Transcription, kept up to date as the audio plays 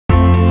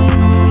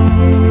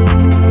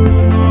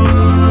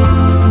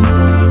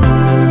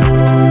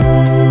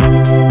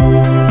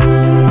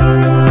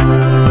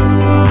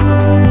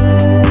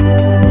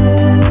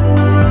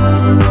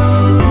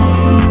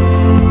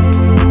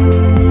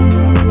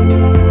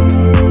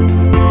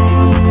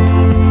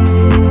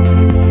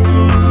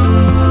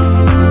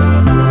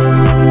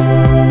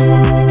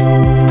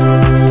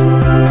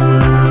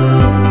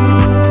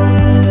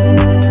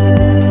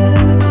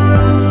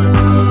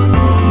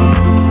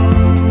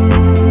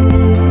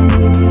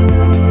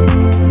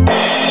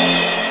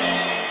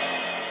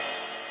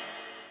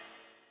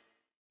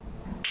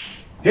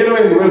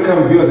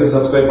Welcome viewers and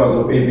subscribers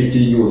of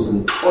AVG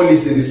News.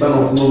 Olisi, the son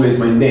of Nube, is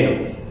my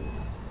name.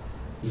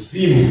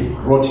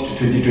 Zim Road to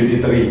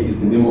 2023 is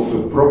the name of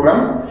the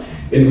program,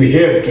 and we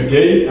have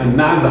today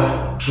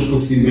another Triple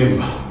C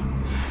member.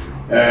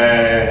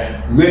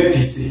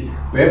 Mnangagwa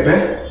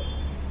Pepe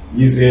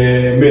is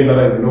a man that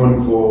I've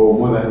known for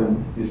more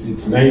than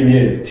 9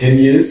 years, 10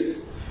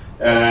 years.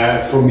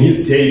 From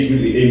his days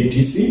with the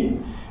MDC,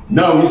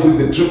 now he's with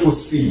the Triple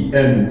C,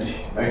 and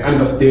I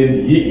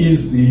understand he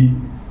is the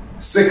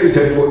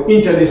Secretary for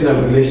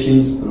International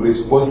Relations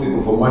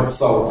responsible for Mad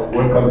South.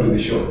 Welcome to the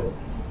show.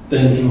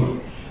 Thank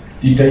you.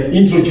 Did I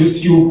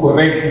introduce you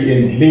correctly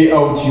and lay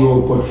out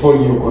your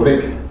portfolio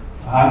correctly?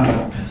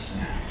 100%.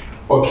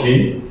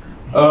 Okay.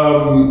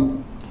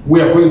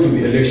 We are going to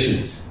the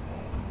elections.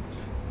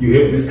 You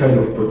have this kind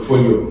of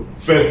portfolio.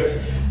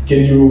 First,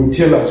 can you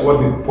tell us what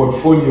the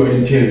portfolio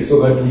entails so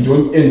that we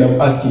don't end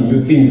up asking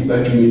you things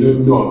that you may not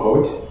know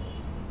about?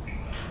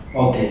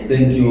 Okay,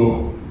 thank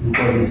you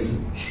for this.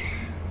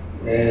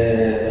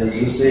 As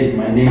you said,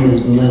 my name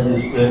is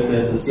Mnangagwa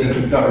Pepe, the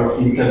Secretary of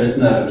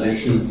International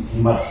Relations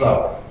in Mad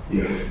South.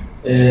 Yeah.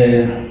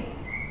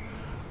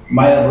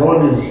 My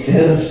role is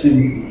very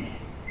simple.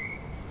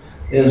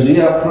 As we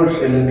approach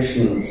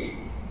elections,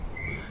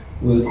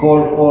 we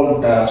call all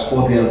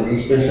diasporans,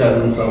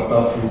 especially in South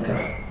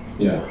Africa,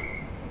 Yeah.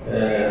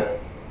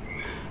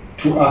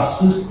 to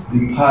assist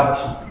the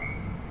party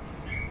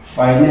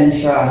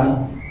financially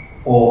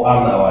or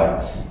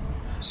otherwise.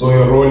 So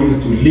your role is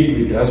to link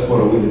the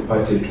diaspora with the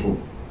party at home?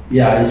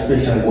 Yeah,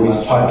 especially. Or is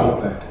part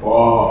of that?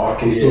 Oh,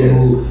 okay. Yes. So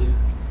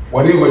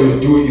whatever you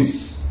do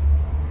is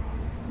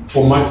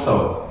for Mad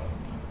South?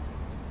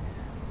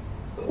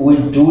 We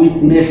do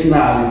it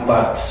nationally,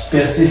 but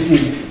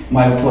specific,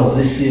 my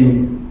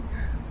position,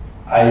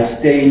 I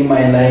stay in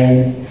my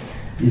lane,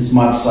 is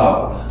Mad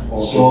South.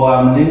 Okay. So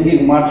I'm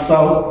linking Mad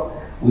South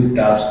with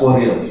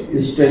diasporans,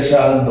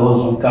 especially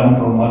those who come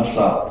from Mad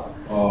South.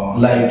 Oh.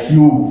 Like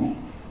you,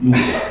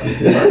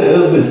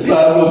 the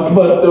son of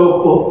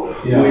Matopo.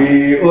 Yeah.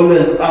 We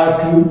always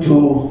ask you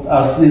to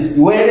assist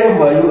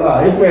wherever you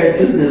are. If you're a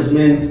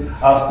businessman,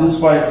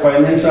 assist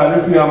financial.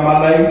 If you are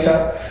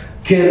Malaicha,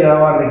 carry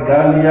our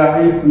regalia.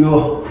 If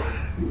you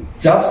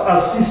just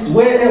assist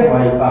wherever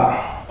you are.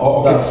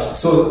 Oh, okay.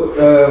 So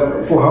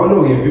for how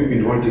long have you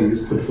been holding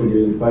this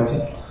portfolio in the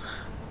party?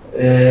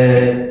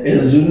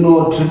 As you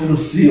know, Triple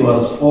C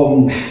was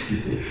formed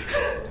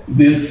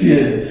this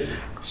year.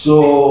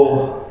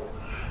 So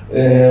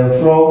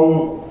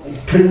from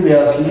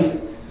previously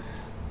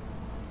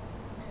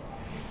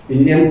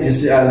in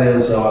MDC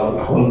Alliance, I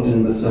was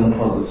holding the same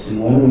position.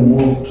 When we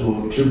moved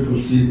to Triple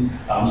C,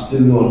 I'm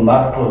still on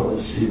that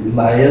position,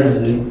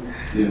 liaising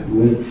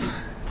with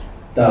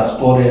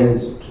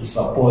diasporans to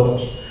support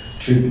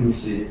Triple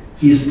C,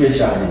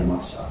 especially in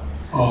Mad South.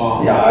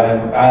 Oh, yeah,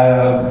 okay. I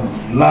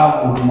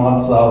love with Mad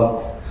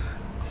South.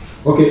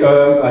 Okay,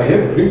 I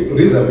have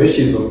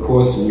reservations, of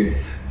course, with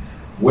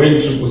when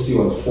Triple C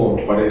was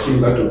formed, but I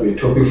think that will be a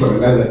topic for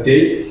another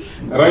day.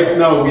 Right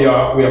now, we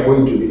are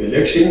going to the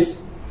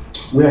elections.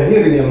 We are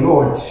hearing a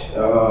lot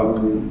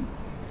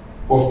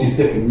of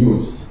disturbing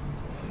news.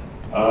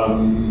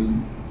 The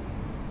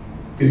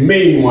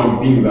main one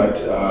being that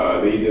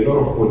there is a lot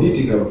of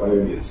political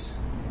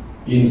violence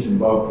in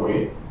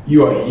Zimbabwe.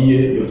 You are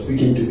here, you're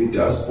speaking to the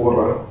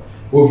diaspora.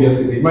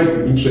 Obviously, they might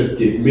be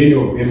interested, many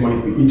of them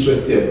might be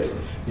interested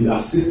in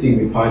assisting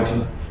the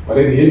party. But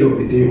at the end of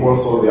the day,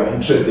 also, they are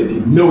interested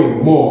in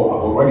knowing more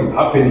about what is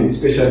happening,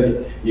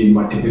 especially in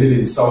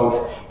Matebeleland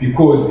South,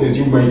 because, as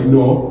you might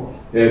know,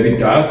 the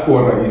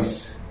diaspora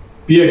is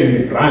bearing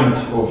the brunt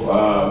of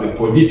the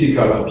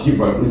political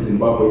upheavals in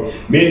Zimbabwe.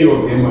 Many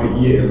of them are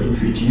here as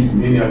refugees,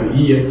 many are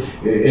here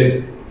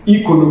as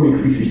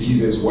economic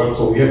refugees as well.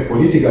 So we have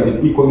political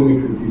and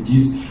economic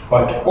refugees,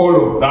 but all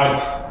of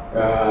that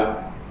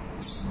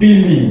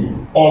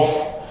spilling off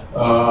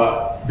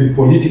the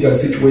political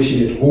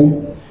situation at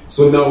home.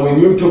 So now when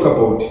you talk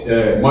about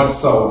Mad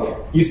South,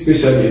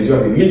 especially as you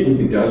have a link with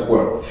the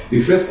diaspora, the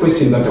first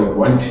question that I would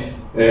want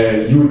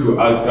you to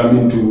ask,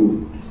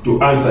 to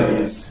answer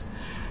is,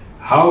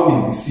 how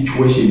is the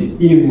situation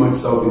in Mad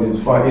South in as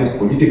far as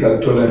political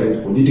tolerance,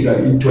 political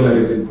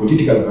intolerance, and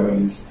political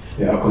violence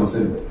are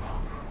concerned?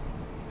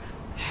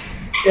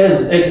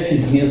 As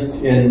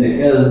activists and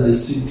as the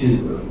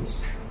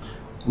citizens,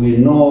 we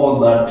know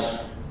that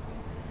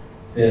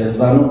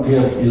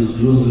ZANU-PF is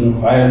using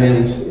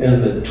violence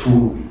as a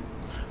tool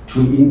to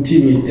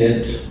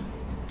intimidate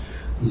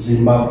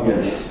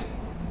Zimbabweans.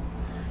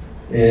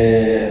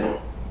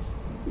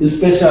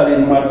 Especially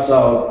in Mad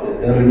South,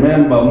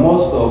 remember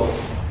most of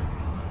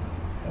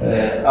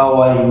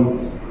our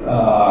youth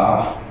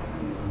are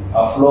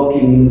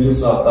flocking into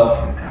South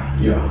Africa.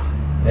 Yeah.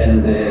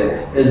 And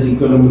as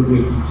economic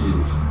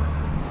refugees.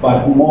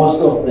 But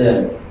most of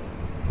them,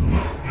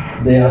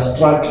 they are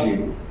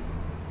struggling.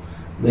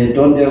 They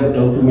don't have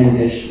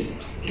documentation.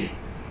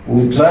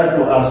 We try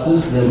to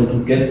assist them to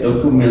get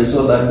documents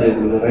so that they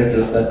will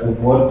register to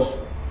vote.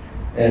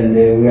 And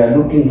we are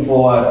looking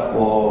forward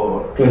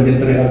for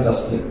 23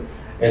 August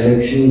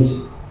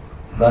elections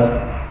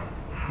that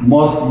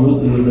most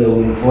youth they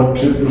will vote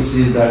Triple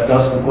C that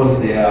just because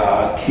they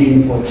are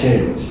keen for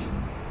change.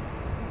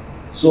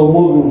 So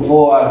moving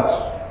forward,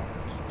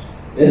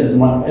 as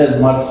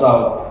Mad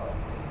South,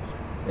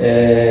 we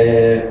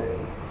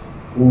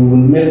will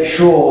make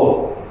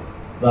sure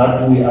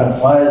that we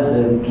advise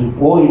them to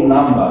go in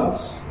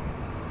numbers.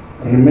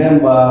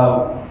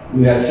 Remember,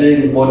 we are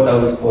sharing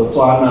border with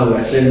Botswana, we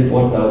are sharing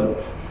border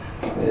with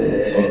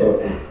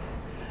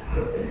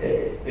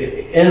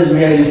as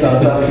we are in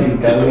South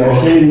Africa, we are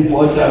sharing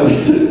border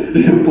with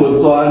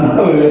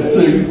Botswana, we are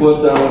sharing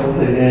border with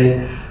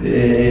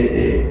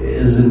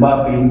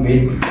Zimbabwe in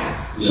Baby.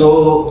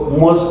 So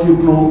most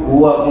people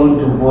who are going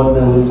to vote,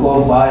 they will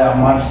go via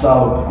Mad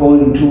South,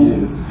 going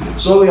to.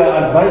 So we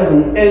are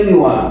advising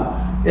anyone,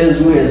 as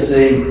we were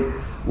saying,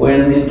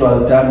 when it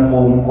was time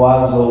for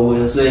Mkwazo, we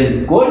were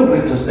saying, go and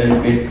register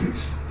in Baby.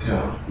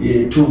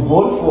 To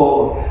vote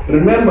for,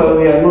 remember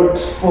we are not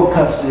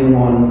focusing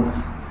on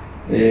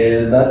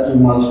that you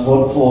must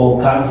vote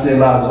for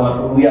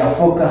councillors. We are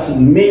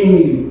focusing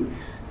mainly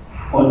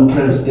on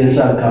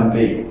presidential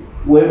campaign,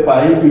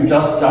 whereby if you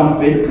just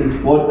jump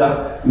in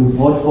voter, you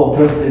vote for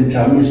President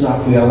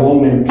Chamisa, we are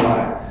warm and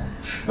dry.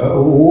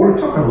 We'll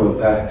talk about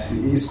that.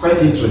 It's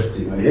quite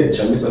interesting. I heard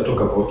Chamisa talk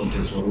about it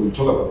as well. We'll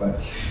talk about that.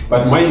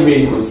 But my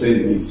main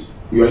concern is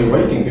you are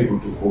inviting people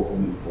to go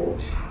home and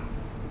vote.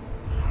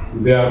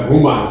 There are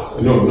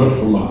rumors, no, not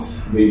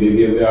rumors.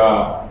 There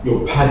are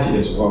your party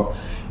as well.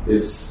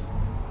 Has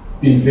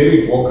been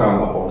very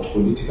vocal about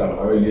political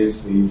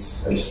violence.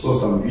 I saw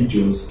some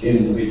videos,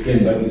 and they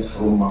claim that is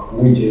from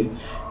Makunje,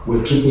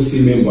 where Triple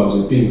C members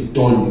were being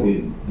stoned.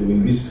 They were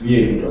in this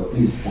fear, it was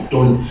being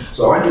stoned.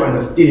 So I want to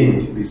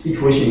understand the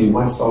situation in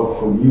Mad South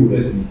from you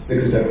as the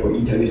Secretary for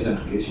International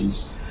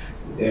Relations.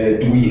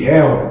 Do we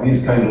have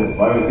this kind of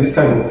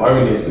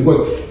violence? Because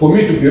for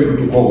me to be able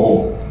to go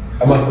home,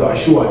 I must be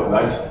assured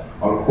that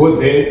I'll go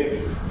there,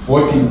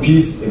 vote in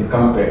peace, and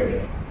come back.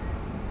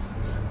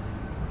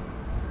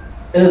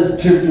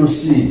 As Triple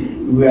C,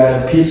 we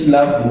are a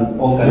peace-loving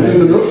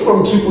organization. No, not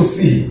from Triple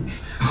C,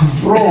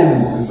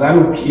 from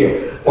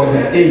ZANU-PF on the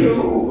state.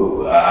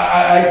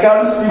 I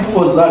can't speak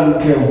for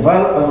ZANU-PF.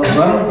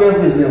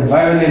 ZANU-PF is a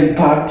violent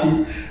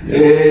party.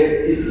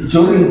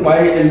 During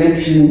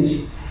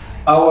by-elections,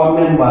 our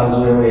members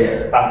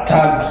were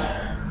attacked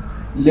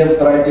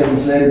left, right, and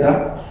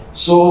center.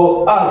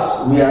 So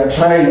us, we are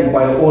trying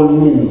by all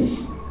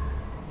means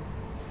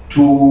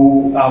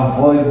to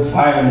avoid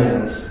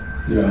violence.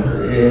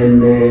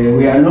 And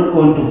we are not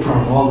going to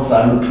provoke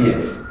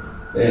ZANU-PF.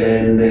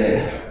 And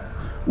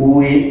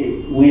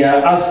we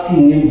are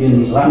asking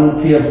even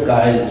ZANU-PF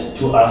guys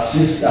to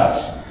assist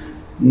us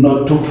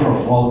not to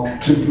provoke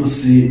Triple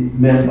C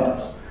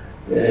members.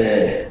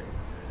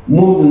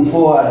 Moving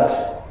forward,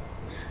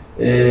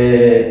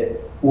 we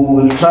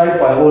will try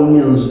by all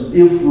means,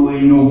 if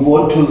you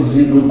go to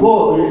Zim,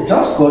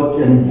 just go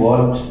and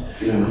vote,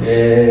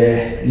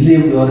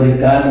 leave your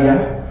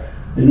regalia.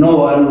 No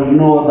one will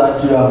know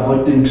that you are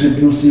voting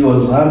Triple C or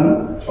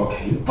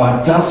ZANU,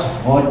 but just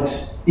vote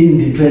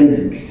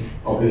independently,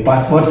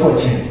 but vote for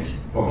change.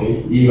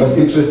 That's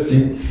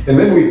interesting. And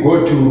then we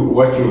go to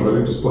what you've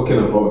already spoken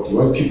about. You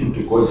want people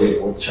to go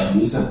there for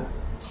Chamisa.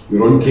 You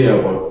don't care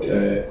about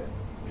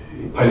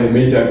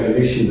parliamentary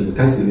elections and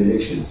council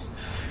elections.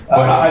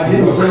 But I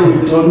didn't say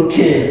we don't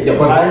care.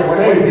 I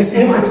said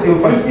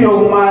if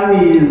your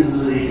money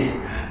is,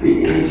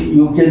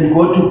 you can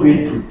go to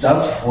bed,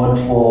 just vote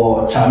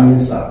for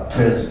Chamisa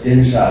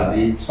presidential,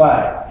 it's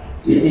fine.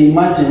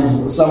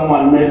 Imagine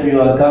someone, maybe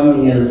you are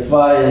coming as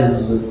far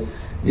as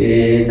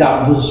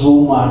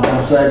Gabuzuma,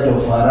 that side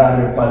of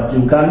Harare, but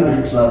you can't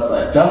reach that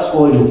side. Just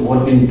go and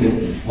vote in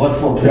bed, vote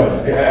for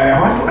president. I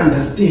want to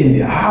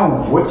understand how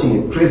voting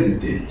a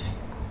president,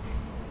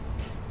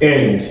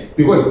 and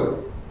because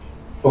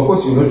of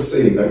course we're not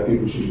saying that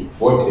people should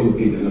vote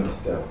MPs and other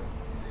stuff,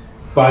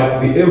 but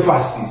the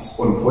emphasis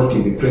on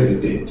voting the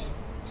president,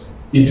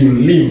 it will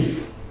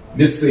leave,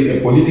 let's say,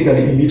 a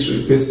politically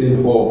illiterate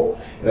person or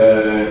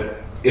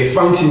a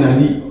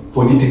functionally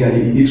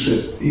politically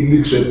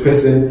illiterate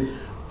person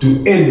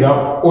to end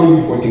up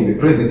only voting the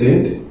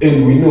president.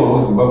 And we know how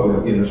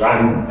Zimbabwe is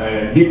run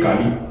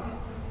legally.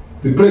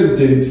 The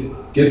president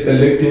gets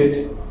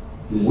elected,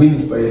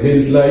 wins by a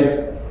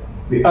landslide,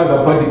 the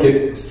other party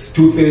gets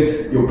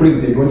 2/3, your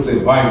president won't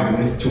survive the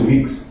next 2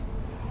 weeks.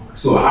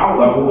 So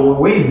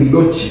where is the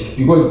logic?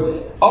 Because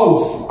I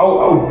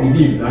would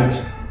believe that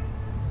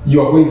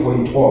you are going for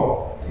it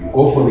all. You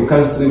go for the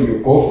council, you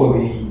go for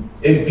the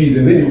MPs,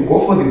 and then you go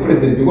for the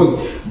president, because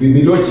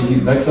the logic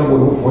is that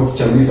someone who votes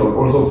Chamisa will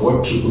also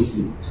vote Triple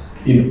C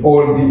in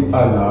all these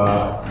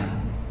other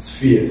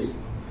spheres.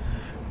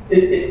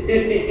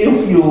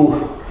 If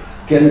you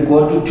can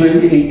go to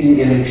 2018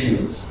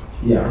 elections,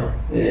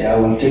 I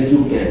will take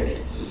you back.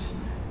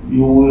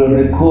 You will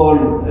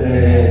recall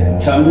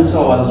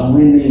Chamisa was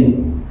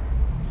winning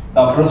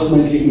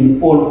approximately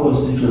in all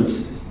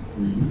constituencies,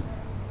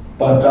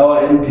 but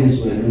our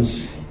MPs were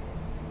losing.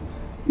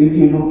 If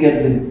you look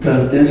at the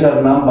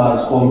presidential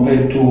numbers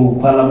compared to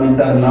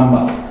parliamentary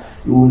numbers,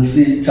 you will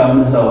see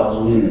Chamisa was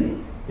winning.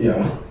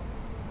 Yeah.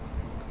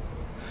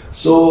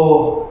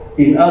 So,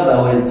 in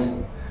other words,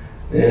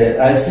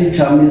 I see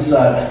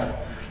Chamisa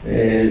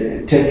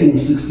taking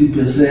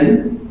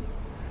 60%,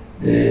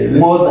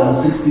 more than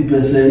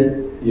 60%,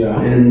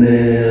 Yeah. and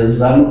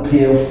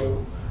ZANU-PF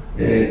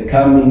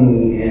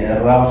coming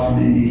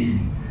roughly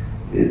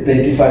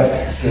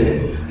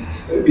 35%.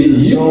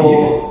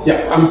 So,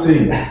 yeah, I'm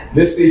saying,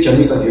 let's say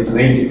Chamisa gets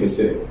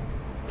 90%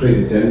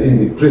 president in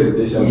the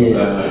presidential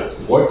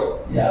vote,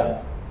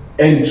 yeah,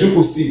 and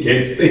Triple C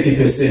gets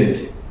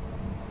 30%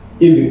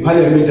 in the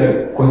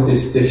parliamentary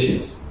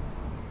contestations.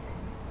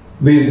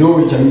 There is no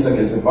way Chamisa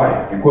can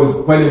survive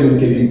because Parliament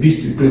can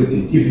impeach the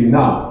president even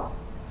now.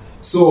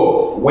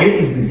 So where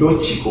is the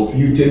logic of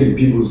you telling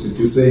people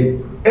to say,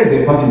 as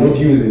a party, not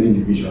you as an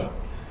individual?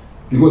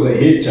 Because I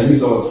heard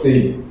Chamisa was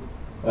saying,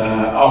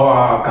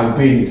 our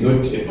campaign is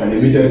not a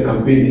parliamentary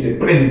campaign, it's a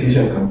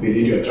presidential campaign,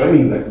 and you are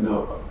trying that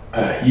now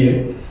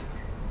here.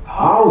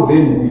 How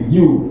then will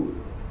you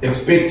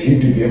expect him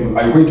to be able,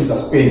 are you going to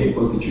suspend the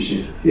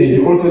constitution? And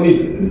you also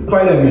need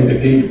Parliament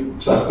again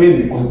to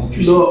suspend the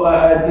constitution. So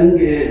I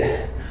think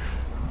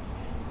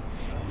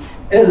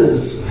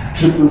as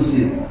Triple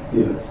C,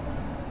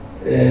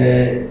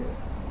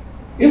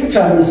 if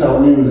Chamisa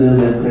wins as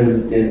the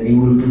president, he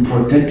will be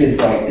protected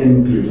by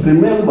MPs.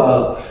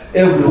 Remember,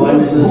 everyone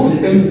is a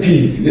citizen.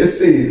 MPs? Let's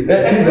say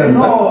these are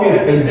some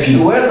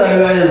MPs. Whether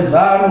you are a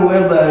ZANU,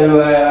 whether you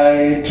are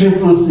a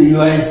Triple C, you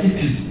are a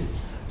citizen.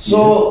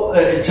 So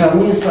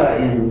Chamisa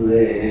is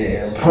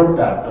a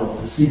product of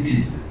the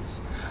citizens.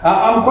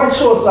 I'm quite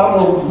sure some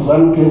of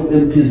ZANU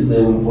MPs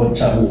they will vote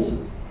Chamisa,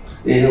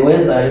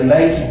 whether you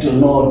like it or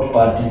not.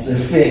 But it's a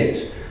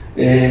fact.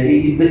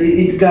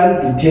 It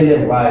can't be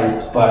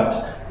televised, but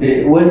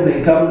when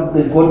they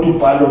go to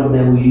ballot,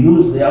 they will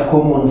use their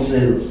common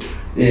sense.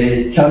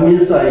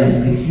 Chamisa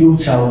is the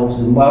future of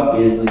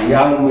Zimbabwe as a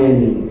young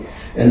man,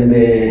 and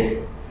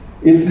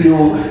if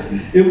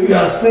you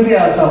are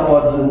serious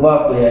about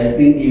Zimbabwe, I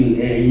think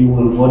you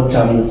will vote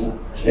Chamisa,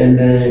 and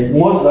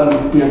most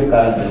ZANU-PF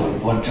guys they will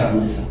vote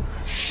Chamisa.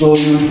 So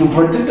you will be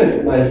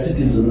protected by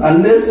citizens,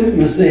 unless if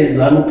you say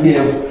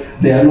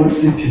ZANU-PF they are not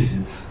citizens.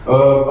 I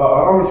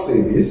will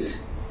say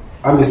this.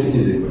 I'm a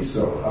citizen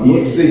myself. I'm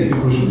not saying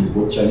people should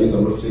vote Chinese.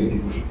 I'm not saying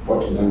people should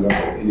vote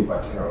Mnangagwa or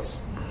anybody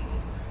else.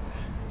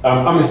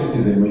 I'm a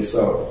citizen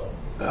myself.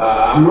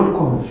 I'm not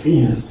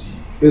convinced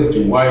as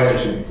to why I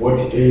should vote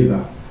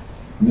either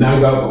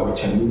Mnangagwa or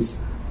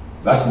Chinese.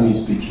 That's me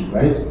speaking,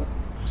 right?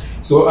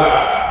 So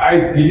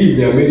I believe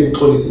there are many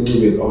policy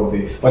movers out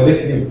there, but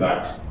let's leave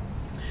that.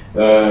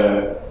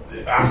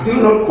 I'm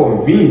still not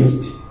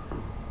convinced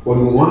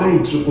on why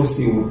Triple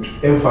C would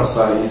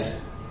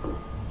emphasize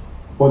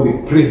on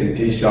the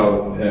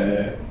presidential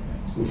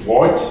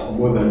vote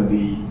more than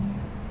the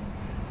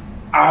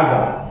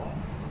other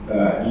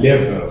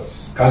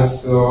levels.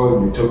 Council,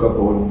 we talk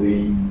about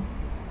the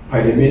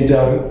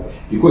parliamentary,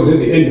 because at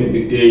the end of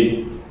the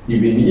day,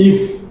 even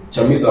if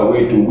Chamisa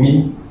were to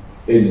win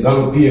and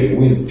ZANU-PF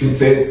wins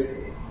 2/3,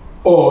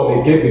 or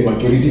they get the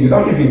majority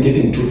without even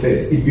getting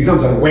 2/3, it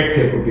becomes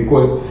unworkable,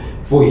 because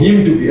for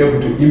him to be able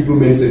to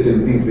implement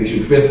certain things, they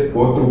should first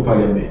go through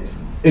Parliament.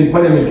 And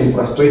Parliament can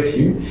frustrate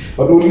him,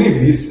 but we'll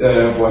leave this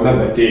for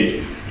another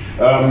day.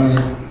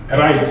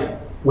 Right,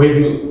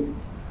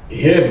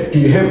 do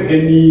you have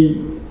any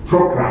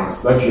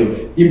programs that you have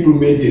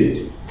implemented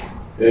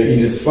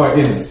in as far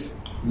as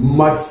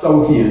much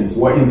Southians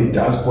who are in the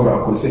diaspora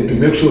are concerned, to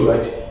make sure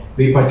that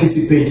they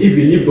participate,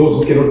 even if those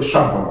who cannot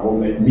travel, or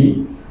like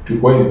me, to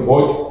go and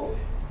vote,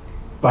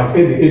 but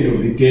at the end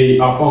of the day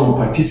are found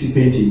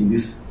participating in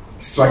this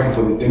struggle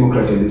for the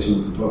democratization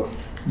of Zimbabwe?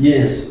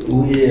 Yes,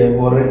 we have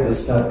already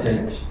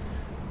started.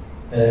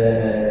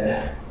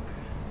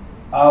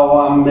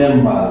 Our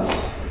members,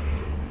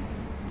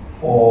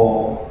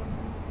 or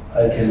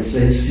I can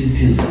say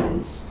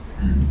citizens,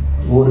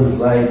 who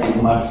reside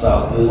in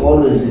Matsau, we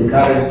always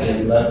encourage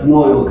them that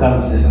know your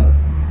councillor,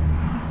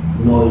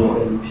 know your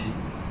MP.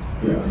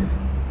 Yeah.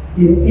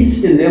 In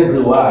each and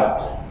every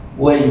ward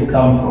where you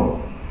come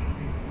from,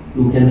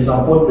 you can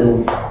support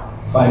them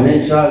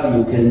financially,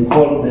 you can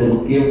call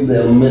them, give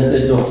them a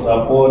message of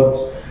support.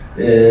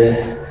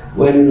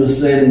 When you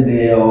send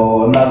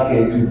your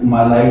luggage with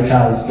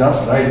Malaichas,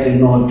 just write a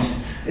note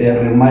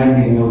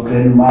reminding your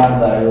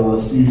grandmother, your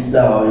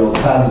sister, or your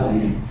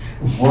cousin,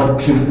 vote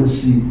Triple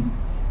C.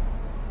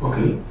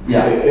 Okay.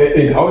 Yeah.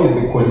 And how is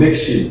the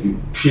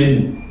connection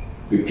between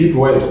the people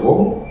who are at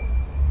home,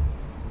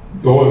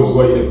 those who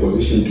are in a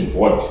position to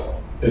vote,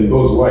 and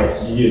those who are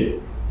here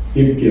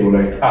in people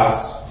like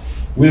us,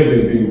 who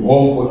haven't been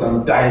home for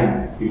some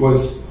time?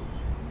 Because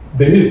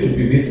there needs to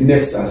be this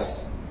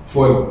nexus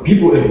for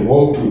people at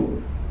home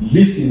to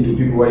listen to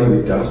people who are in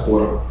the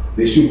diaspora.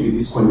 There should be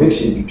this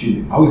connection between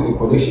them. How is the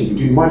connection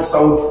between Mad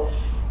South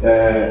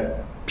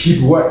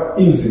people who are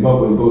in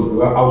Zimbabwe and those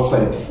who are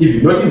outside,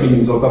 even not even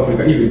in South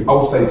Africa, even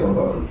outside South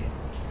Africa?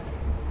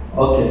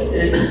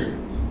 Okay.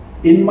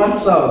 In Mad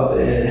South,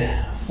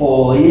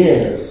 for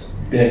years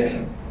back,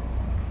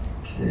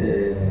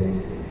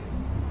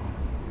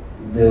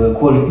 they were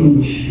called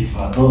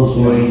Inshiva, those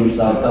who were in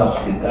South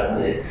Africa.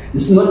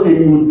 It's not a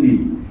new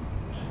thing.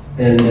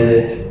 And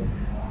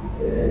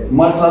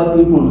Matsa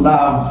people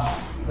love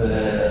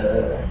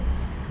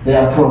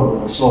their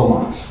program so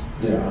much.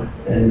 Yeah.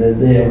 And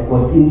they have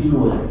got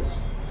influence.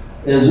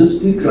 As we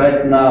speak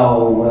right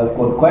now, we've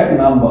got quite a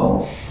number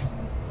of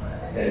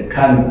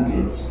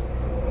candidates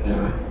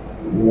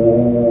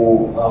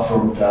who are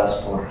from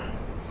diaspora.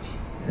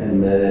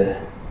 And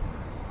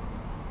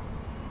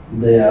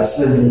they are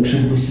serving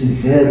CCC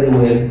very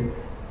well.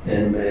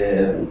 And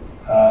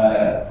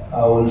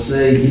I will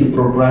say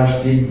Hillbrow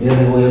branch did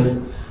very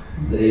well.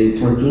 They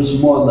produced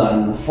more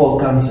than 4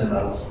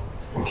 councillors.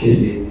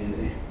 Okay.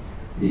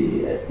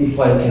 If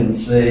I can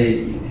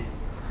say,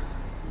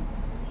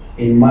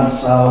 in Mad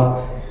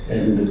South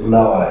and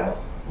Bulawayo.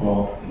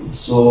 Oh.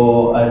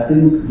 So I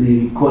think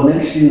the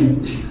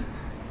connection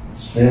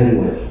is very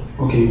well.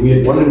 Okay,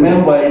 we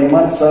remember in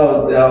Mad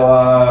South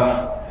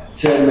our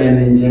chairman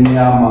in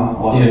Jemiama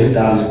was a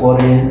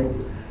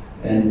diasporian,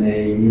 and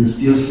he's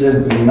still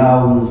serving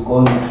now. He's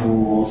going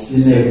to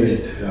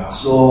Senate. Yeah.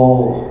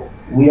 So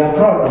we are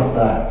proud of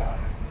that.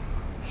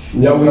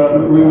 We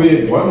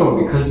were one of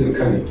the council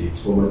candidates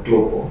for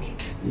Matopo.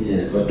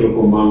 Yes.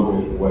 Matopo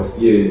Mango was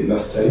here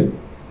last time.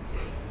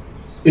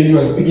 And he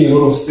was speaking a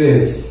lot of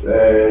sense.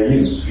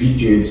 His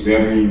video is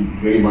very,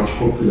 very much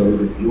popular with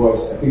the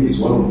viewers. I think it's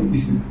one of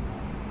the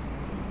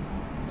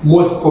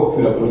most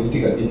popular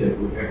political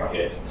interview we've ever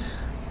had.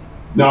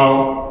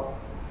 Now,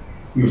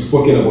 we've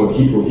spoken about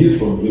Hillbrow. He's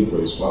from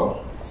Hillbrow as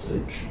well.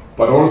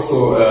 But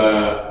also,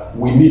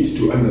 we need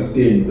to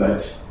understand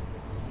that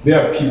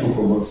there are people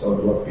from outside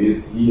who are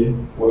based here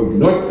who have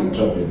not been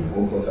traveling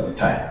home for some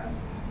time.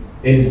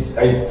 And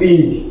I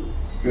think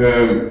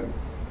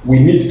we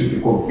need to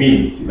be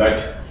convinced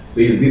that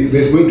there's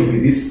going to be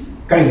this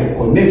kind of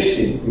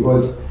connection,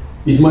 because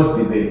it must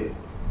be there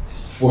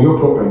for your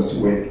programs to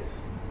work.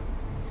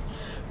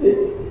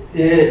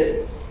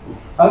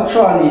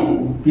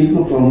 Actually,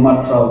 people from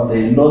Matsab,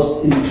 they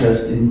lost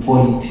interest in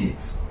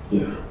politics.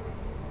 Yeah.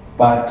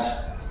 But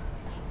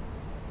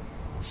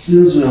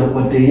since we have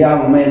got a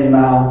young man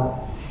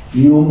now,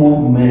 new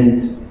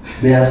movement,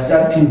 they are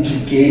starting to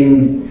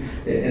gain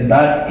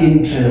that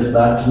interest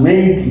that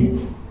maybe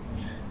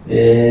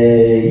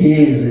he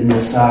is the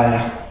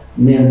Messiah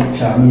named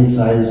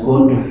Chamisa is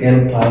going to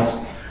help us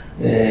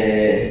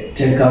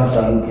take up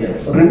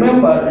ZANU-PF.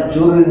 Remember,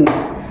 during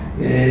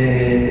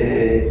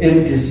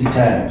MTC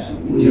times,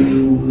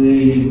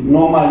 we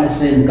normally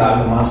say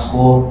Nkabe must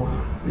go.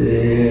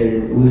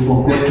 We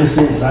forgot to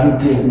say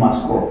ZANU-PF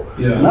must go.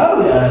 Yeah. Now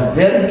we are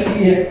very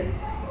clear.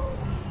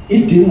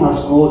 IT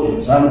must go and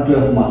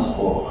ZANU-PF must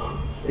go.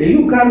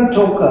 You can't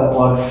talk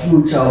about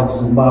future of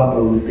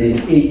Zimbabwe with an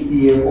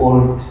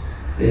 8-year-old.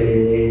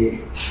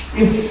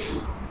 If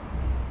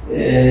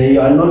you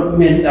are not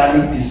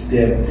mentally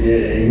disturbed,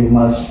 you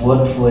must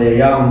vote for a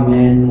young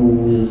man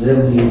who is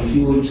having a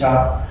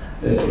future.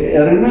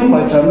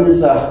 Remember,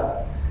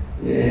 Chamisa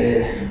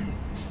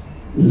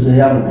is a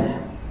young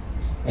man,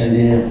 and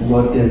he has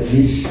got a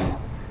vision.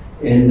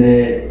 And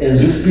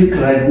as we speak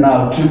right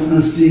now,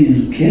 CCC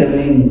is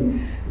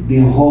carrying the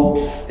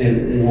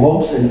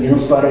hopes and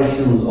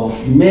inspirations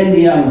of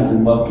many young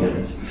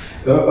Zimbabweans.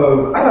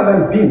 Other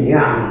than being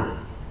young,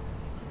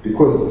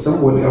 because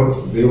somebody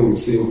else they will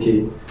say,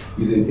 okay,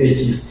 he's an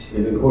ageist,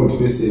 and an old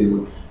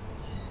person would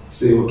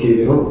say, okay,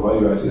 they don't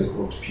value us as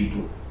old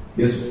people.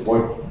 Yes,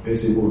 what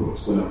person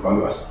who's going to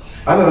value us.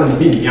 Other than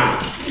being young,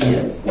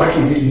 yes. What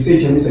is it? You say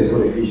Chamisa has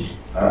got a vision.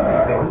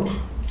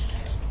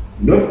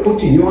 Not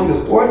putting you on the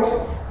spot,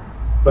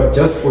 but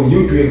just for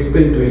you to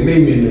explain to a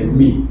layman like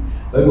me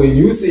that when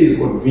you say he's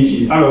got a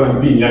vision, other than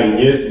being young,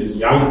 yes, he's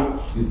young,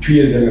 he's 2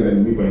 years younger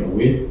than me, by the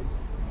way.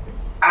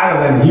 Other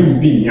than him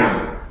being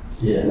young,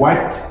 yeah.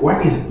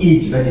 What is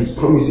it that is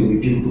promising the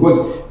people? Because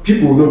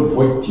people will not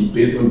vote him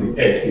based on the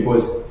age,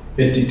 because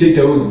a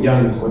dictator who's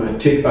young is going to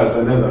take us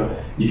another.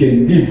 He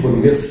can live for the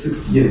next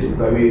 60 years.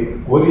 Got in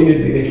at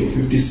the age of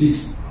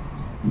 56.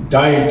 He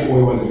died or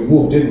he was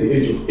removed at the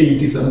age of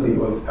 80 something. It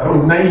was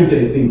around 90,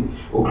 I think,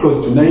 or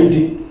close to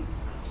 90.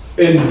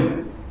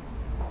 And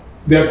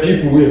there are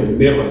people who have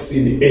never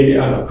seen any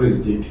other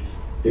president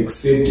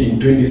except in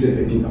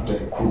 2017 after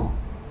the coup.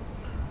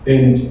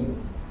 And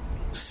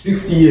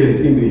 60 years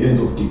in the hands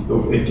of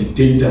a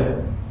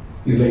dictator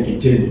is like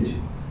eternity.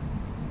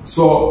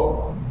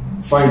 So,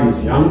 fine,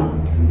 he's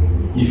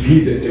young. If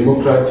he's a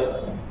Democrat,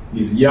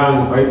 he's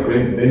young,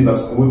 vibrant, then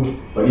that's good.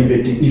 But if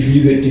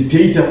he's a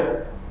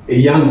dictator, a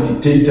young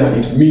dictator,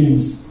 it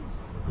means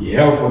he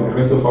held for the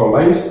rest of our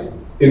lives,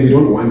 and we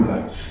don't want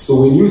that.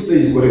 So when you say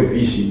he's got a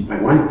vision, I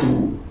want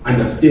to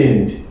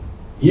understand,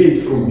 hear it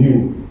from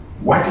you.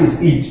 What is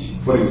it,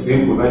 for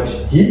example, that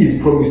he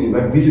is promising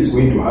that this is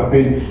going to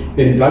happen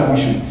and that we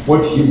should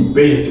vote him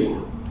based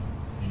on?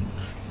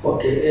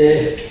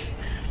 Okay.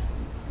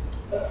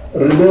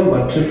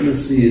 Remember,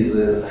 CCC is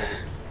a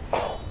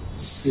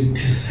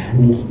citizen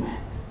movement.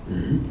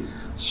 Mm-hmm.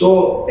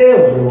 So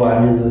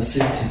everyone is a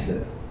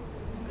citizen.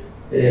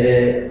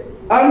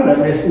 Under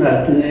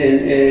national,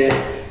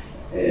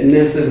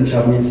 Nelson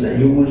Chamisa,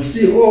 you will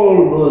see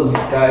all those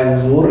guys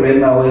who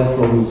ran away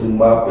from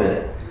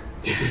Zimbabwe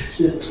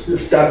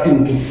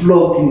starting to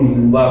flock in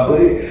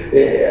Zimbabwe.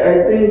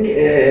 I think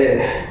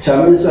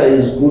Chamisa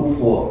is good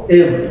for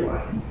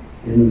everyone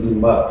in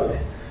Zimbabwe,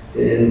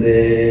 and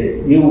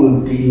he will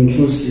be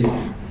inclusive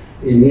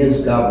in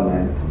his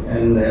government.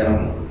 And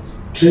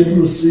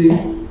Triple C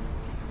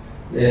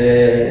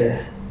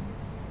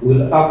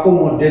will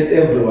accommodate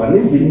everyone.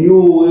 Even you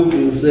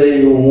will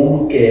say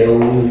you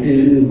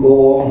didn't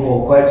go on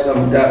for quite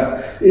some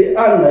time.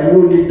 Under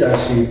new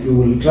leadership, you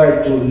will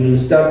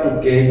start to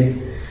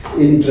gain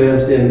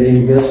interest, and the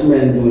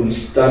investment will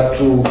start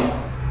to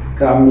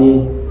come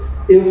in.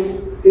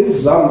 If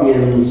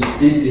Zambians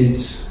did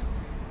it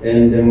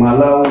and the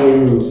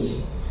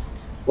Malawians,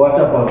 what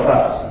about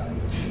us?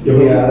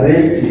 We are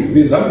ready.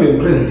 The Zambian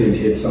president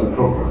had some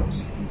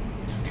programs.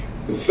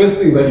 The first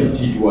thing that he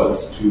did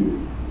was to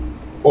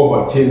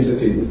overturn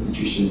certain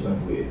institutions that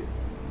were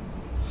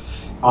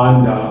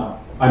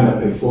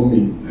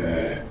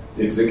underperforming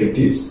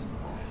executives.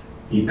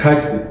 He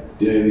cut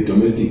the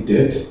domestic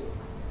debt.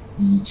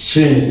 He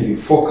changed the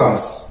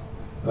focus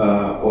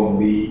of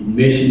the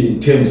nation in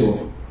terms of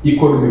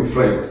economic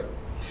threats.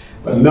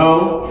 But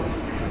now,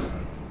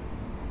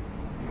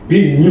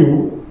 being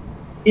new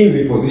in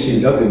the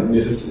position doesn't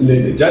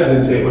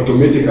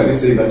automatically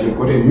say that you've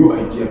got a new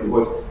idea,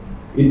 because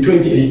in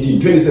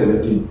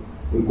 2017,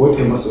 we got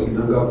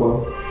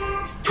Mnangagwa.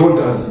 He told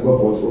us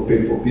Zimbabwe was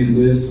open for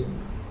business.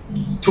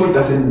 He told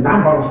us a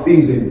number of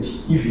things, and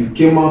if he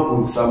came up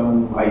with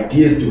some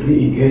ideas to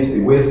re-engage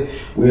the West,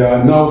 we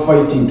are now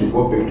fighting to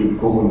go back to the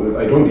Commonwealth.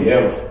 I don't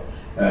have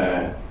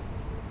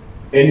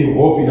any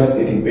hope in us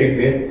getting back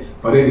there,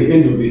 but at the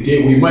end of the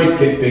day, we might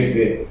get back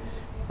there.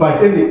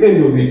 But at the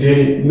end of the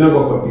day,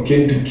 Mnangagwa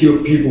began to kill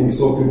people. We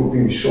saw people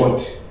being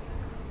shot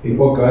in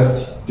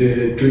August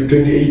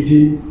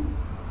 2018.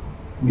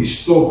 We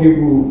saw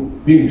people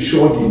being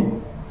shot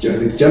in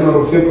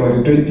January,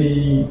 February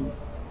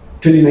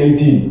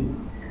 2019.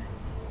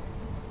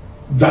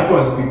 That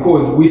was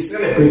because we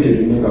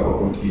celebrated when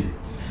Mnangagwa got in.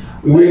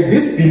 We had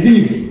this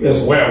belief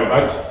as well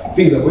that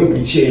things are going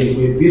to change.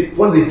 We had this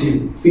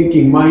positive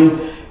thinking mind.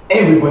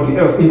 Everybody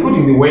else,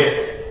 including the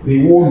West, they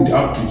warmed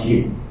up to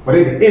him. But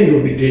at the end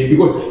of the day,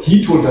 because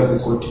he told us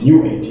he's got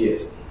new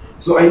ideas,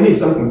 so I need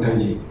something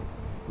tangible.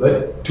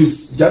 But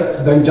just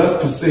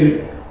to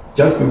say,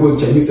 just because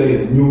Chamisa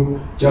is new,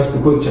 just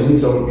because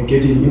Chamisa will be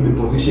getting in the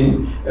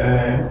position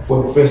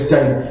for the first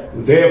time,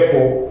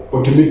 therefore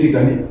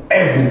automatically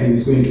everything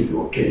is going to be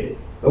okay.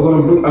 That's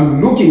what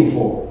I'm looking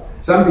for.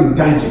 Something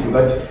tangible,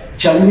 that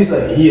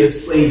Chamisa, he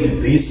has said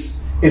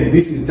this, and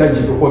this is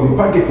tangible. Or the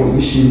party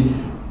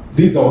position,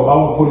 these are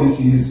our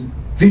policies,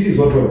 this is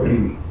what we're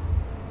bringing.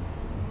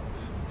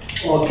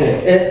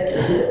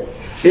 Okay.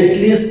 At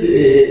least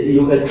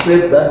you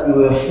accept that you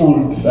were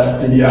fooled.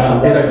 That and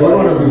I don't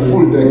want to be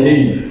fooled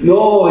again.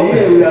 No,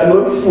 here we are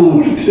not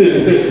fooled.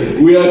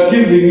 We are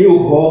giving you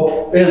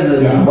hope as a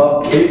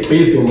Zimbabwe.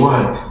 Based on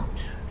what?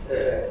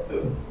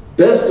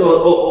 Based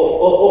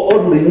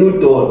on the new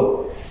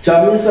dawn.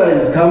 Chamisa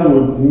is coming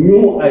with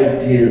new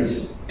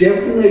ideas.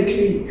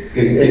 Definitely.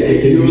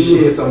 Can you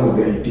share some of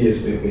the ideas,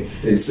 baby,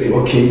 and say,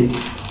 okay,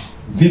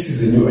 this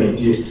is a new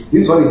idea.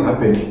 This one is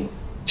happening.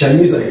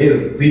 Chamisa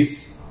has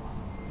this.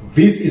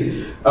 This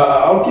is.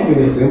 I'll give you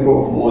an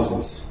example of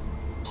Moses.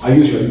 I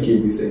usually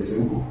give this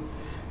example.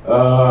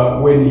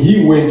 When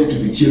he went to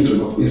the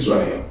children of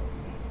Israel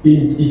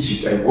in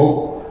Egypt, I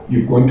hope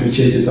you've gone to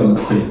church at some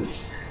point.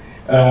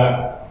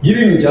 He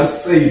didn't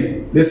just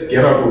say, let's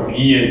get out of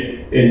here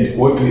and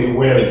go to a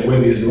world where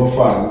there's no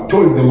farm. He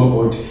told them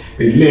about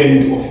the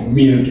land of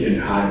milk and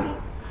honey.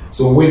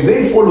 So when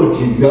they followed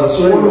him, they were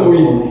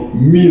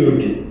following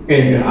milk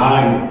and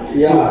honey.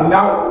 Yeah. So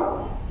now,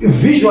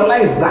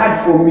 visualize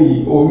that for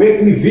me, or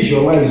make me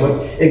visualize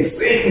what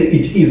exactly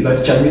it is that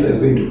Chamisa is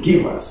going to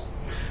give us.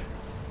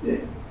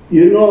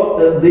 You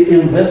know,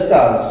 the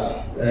investors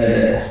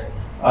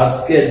are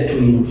scared to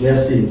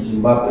invest in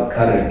Zimbabwe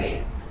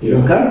currently. Yeah.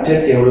 You can't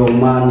take away your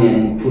money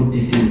and put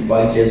it in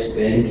Barclays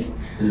Bank.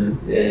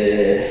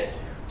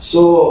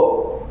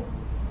 So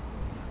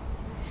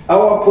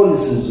our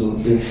policies will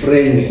be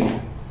friendly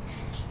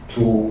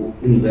to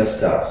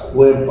investors,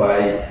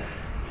 whereby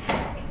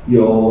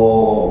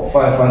your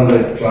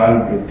 500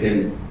 rand, you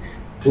can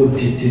put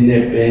it in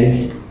a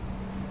bank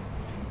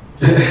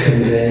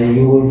and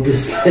you will be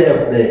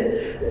safe there.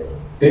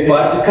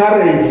 But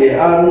currently,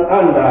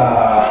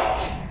 under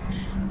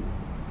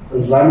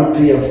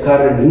ZANU-PF,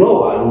 currently, no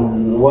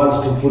one wants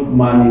to put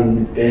money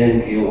in the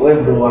bank.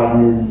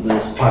 Everyone is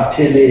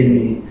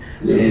spartelling.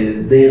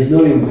 There is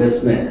no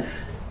investment.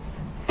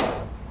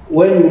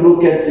 When you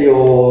look at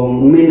your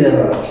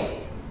minerals,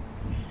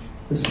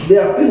 they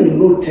are being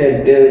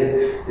looted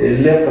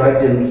left,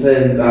 right, and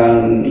center,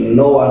 and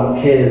no one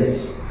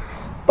cares.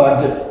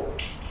 But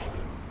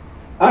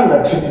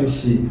under Triple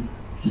C,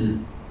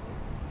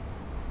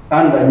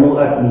 under new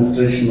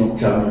administration of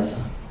Chamisa,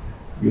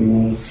 you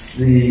will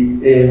see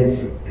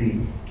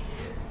everything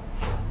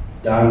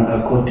done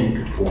according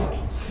to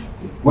plan.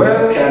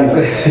 Well,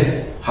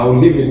 I'll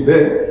leave it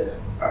there.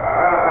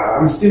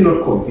 I'm still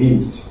not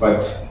convinced,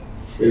 but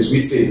as we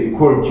say, they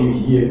called you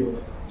here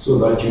so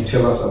that you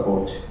tell us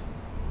about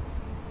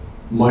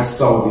much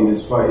southern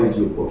as far as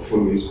your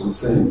portfolio is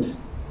concerned.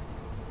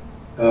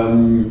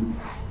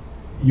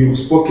 You've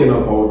spoken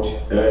about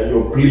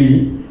your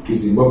plea to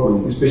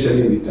Zimbabweans,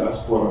 especially in the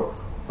diaspora,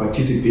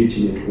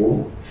 participating at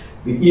home.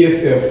 The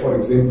EFF, for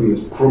example,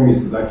 has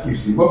promised that if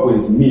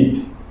Zimbabweans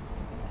need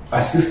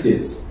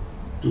assistance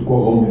to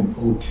go home and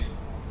vote,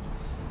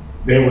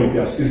 they will be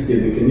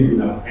assisted. They can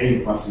even have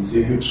aid passes.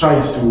 Have you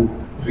tried to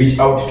reach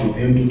out to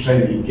them to try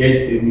and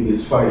engage them in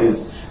as far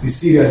as the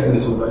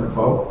seriousness of that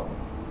vow?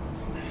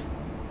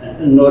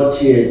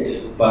 Not yet,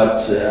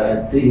 but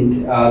I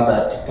think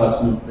other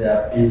departments, they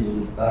are busy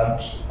with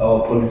that.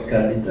 Our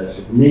political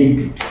leadership,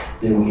 maybe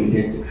they will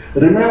get it.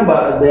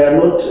 Remember, they are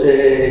not,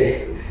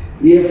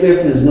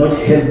 EFF is not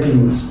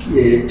helping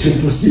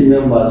Triple C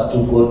members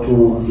to go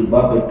to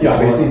Zimbabwe. Yeah,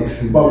 they say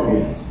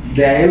Zimbabweans.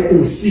 They are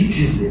helping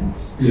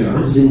citizens,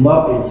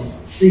 Zimbabwe's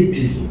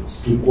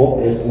citizens, to go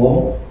back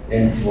home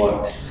and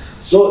vote.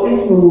 So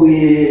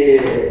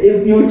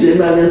if you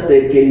journalists,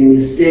 they can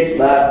mistake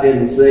that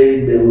and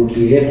say they will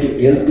be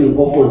helping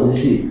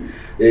opposition,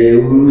 we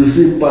will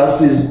see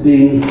passes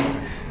being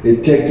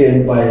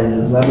taken by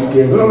the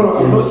ZANU-PF. No,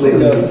 I'm not saying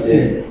they are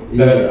assisting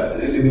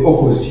the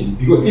opposition,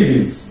 because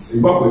even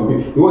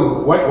Zimbabwe,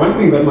 because one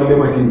thing that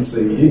Malema didn't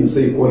say, he didn't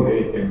say go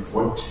there and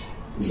vote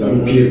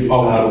ZANU-PF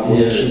out or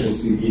vote Triple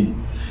C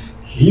in.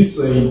 He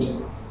said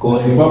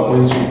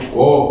Zimbabweans should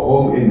go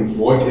home and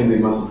vote, and they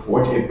must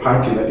vote a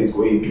party that is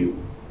going to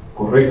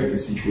correct the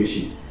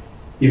situation.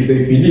 If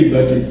they believe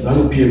that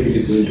ZANU-PF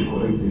is going to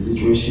correct the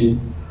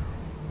situation,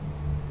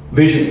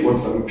 they should vote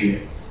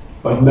ZANU-PF.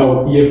 But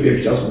now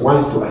EFF just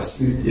wants to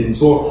assist, and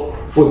so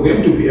for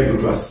them to be able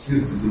to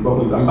assist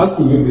Zimbabweans, I'm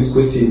asking you this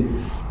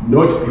question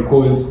not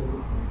because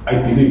I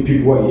believe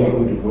people are here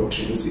going to vote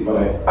Triple C, but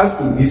I'm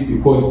asking this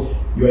because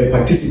you are a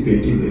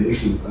participant in the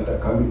elections that are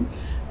coming.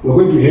 We're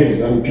going to have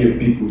ZANU-PF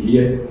people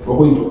here. We're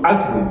going to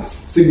ask them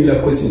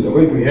similar questions.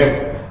 We're going to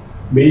have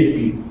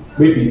maybe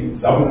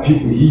ZANU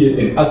people here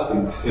and ask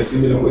them a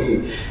similar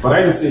question. But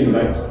I'm saying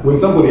that when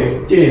somebody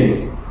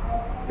extends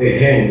a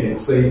hand and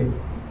say,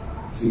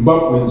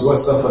 Zimbabweans who are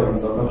suffering in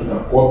South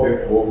Africa, go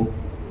back home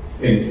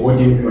and vote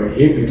you, we are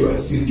happy to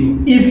assist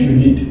you if you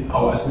need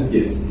our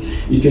assistance.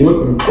 It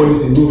cannot be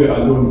policy Nube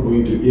alone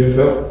going to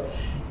EFF.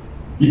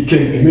 It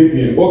can be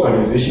maybe an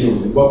organization of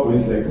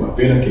Zimbabweans like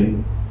Mapena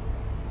can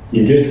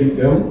engage with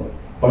them,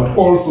 but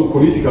also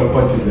political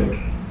parties like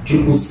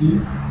Triple C,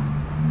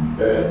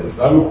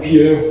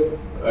 ZANU-PF,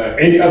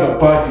 any other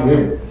party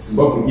with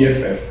Zimbabwe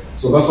EFF.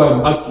 So that's why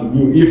I'm asking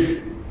you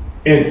if,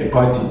 as a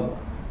party,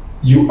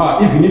 you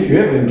are, even if you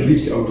haven't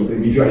reached out to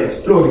them, if you are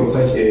exploring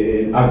such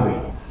an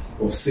avenue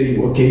of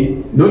saying, okay,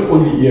 not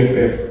only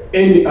EFF,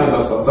 any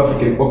other South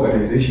African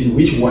organization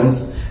which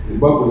wants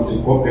Zimbabweans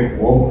to go back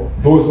home,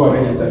 those who are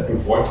registered to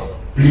vote,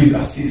 please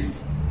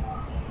assist.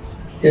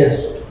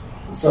 Yes.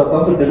 South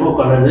African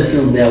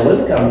organizations, they are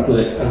welcome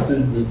to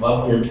assist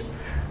Zimbabweans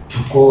to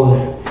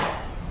go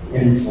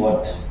and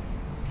vote.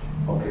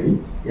 Okay.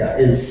 Yeah,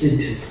 as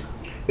citizens.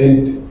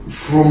 And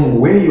from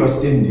where you are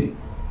standing,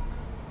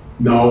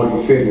 now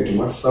referring to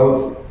much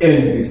South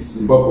and this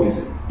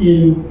Zimbabweans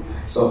in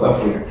South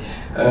Africa,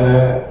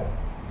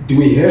 do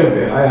we have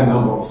a high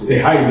number of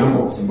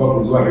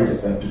Zimbabweans who are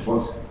registered to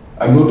vote?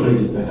 I'm not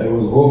registered. I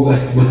was home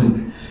last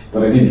month,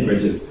 but I didn't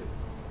register.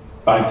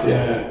 But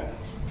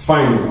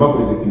fine,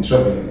 Zimbabweans have been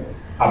traveling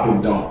up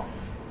and down.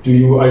 Are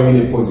you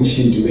in a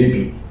position to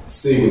maybe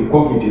say with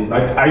confidence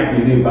that I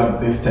believe that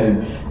this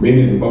time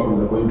many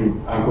Zimbabweans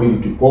are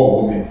going to go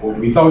home and vote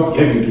without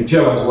having to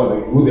tell us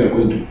who they are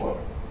going to vote?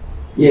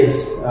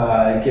 Yes,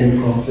 I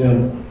can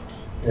confirm.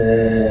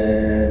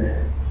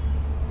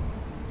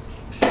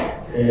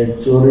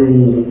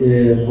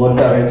 During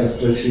voter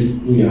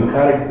registration, we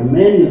encourage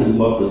many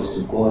Zimbabweans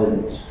to go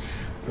and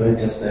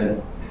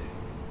register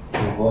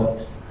to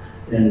vote.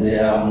 And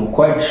I'm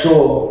quite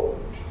sure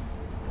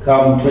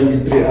come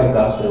 23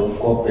 August they will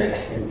go back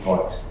and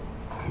vote.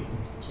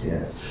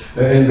 Yes.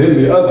 And then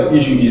the other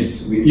issue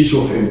is the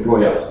issue of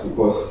employers,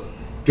 because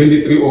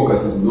 23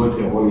 August is not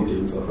a holiday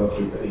in South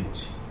Africa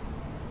yet.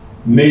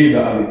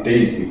 Neither are the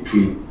days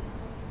between.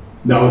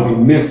 Now the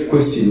next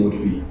question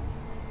would be,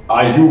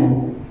 are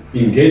you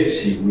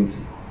engaging with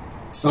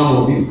some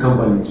of these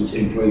companies which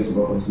employ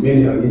Zimbabweans?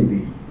 Many are in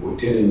the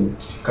hotel and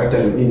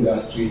catering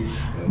industry,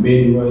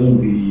 many are in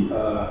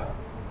the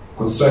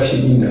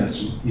construction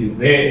industry. Is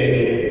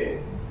there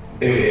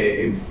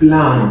a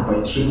plan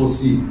by Triple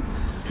C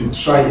to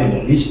try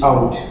and reach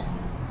out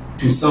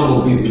to some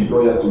of these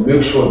employers to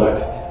make sure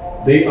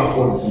that they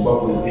afford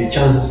Zimbabweans a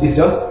chance? It's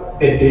just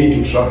a day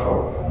to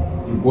travel.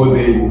 You go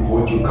there, you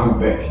vote, you come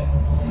back.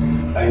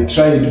 Have you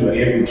tried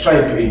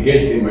to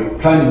engage them? Are you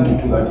planning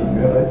to do that if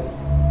you haven't?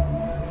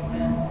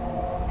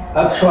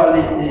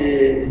 Actually,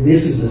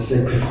 this is a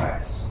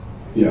sacrifice.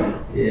 Yeah.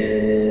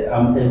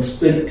 I'm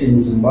expecting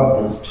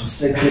Zimbabweans to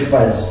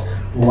sacrifice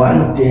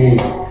one day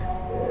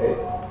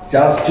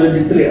just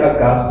 23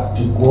 August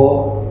to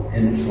go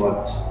and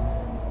vote.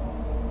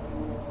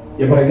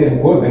 Yeah, but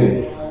again, go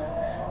there.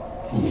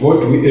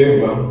 Vote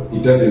whoever,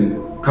 it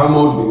doesn't come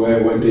out the way I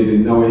wanted,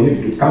 and now I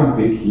have to come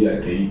back here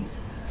again.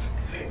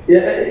 Yeah,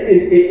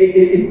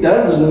 it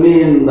doesn't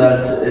mean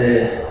that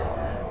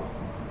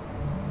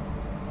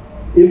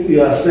if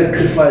you are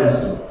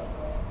sacrificing,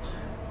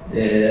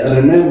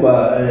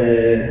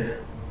 remember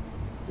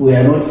we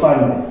are not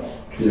family.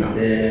 Yeah.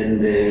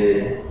 And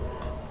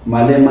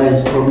Malema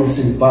is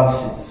promising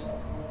passes.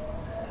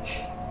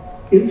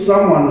 If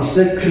someone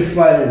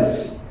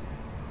sacrifices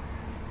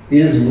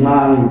his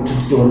money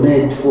to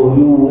donate for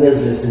you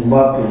as a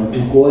Zimbabwean to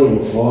go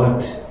and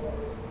vote,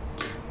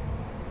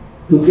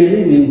 you can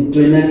even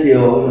donate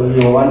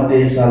your 1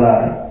 day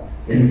salary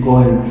and go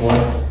and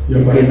vote. Yeah,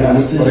 you can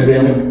assist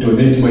them.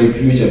 Donate my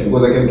future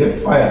because I can get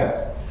fired.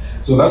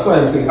 So that's why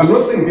I'm saying, I'm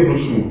not saying people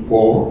shouldn't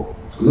go,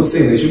 I'm not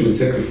saying they shouldn't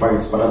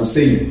sacrifice, but I'm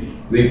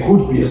saying there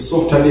could be a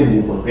softer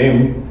landing for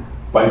them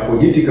by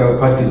political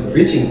parties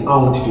reaching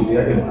out to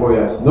their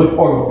employers, not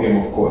all of them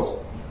of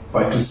course,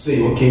 but to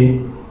say,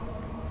 okay,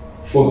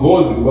 for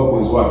those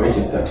Zimbabweans who are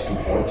registered to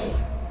vote,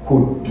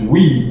 could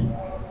we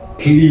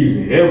please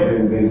have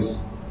them?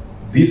 There's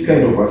this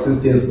kind of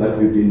assistance that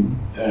we've been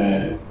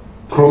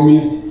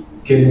promised.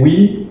 Can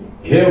we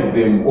have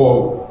them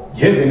or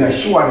have an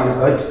assurance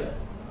that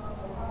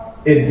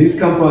at this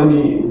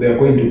company they are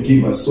going to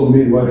give us so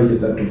many who are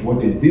registered to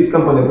vote, at this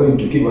company they are going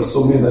to give us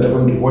so many that are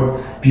going to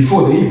vote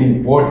before they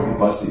even board the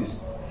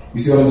buses? You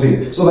see what I'm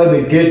saying? So that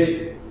they get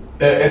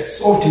a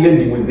soft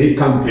landing when they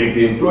come back.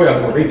 The employers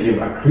already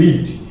have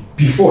agreed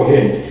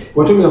beforehand.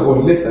 We're talking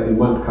about less than a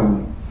month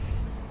coming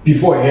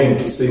beforehand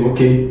to say,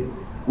 okay,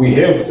 we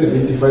have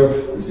 75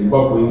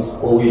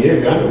 Zimbabweans or we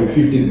have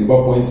 150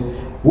 Zimbabweans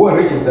who are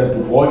registered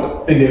to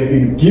vote and they've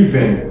been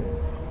given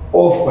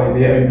off by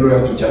their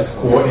employers to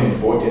just go and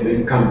vote and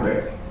then come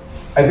back.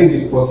 I think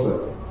it's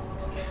possible.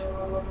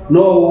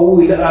 No,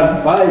 we will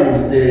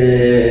advise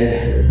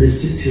the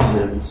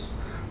citizens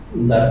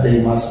that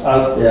they must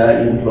ask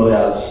their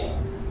employers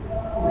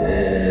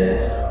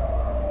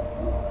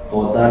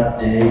for that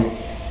day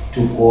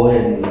to go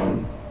and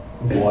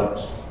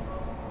vote.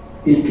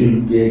 It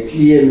will be a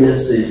clear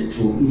message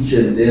to each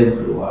and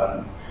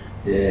everyone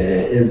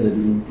as an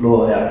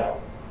employer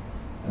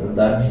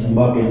that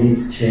Zimbabwe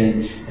needs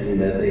change and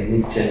that they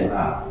need change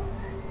now.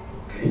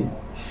 Okay.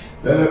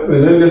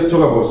 And then let's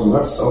talk about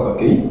North South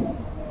again.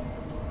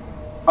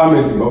 I'm a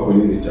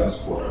Zimbabwean in the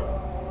diaspora.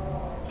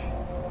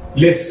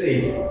 Let's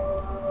say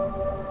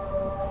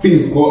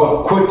things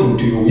go according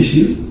to your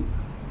wishes,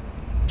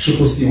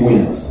 Triple C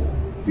wins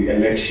the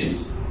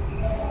elections,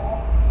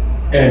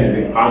 and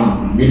the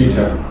army, the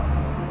military,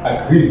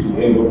 agrees to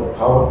hand over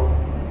power.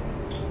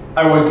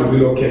 I want to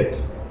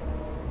relocate,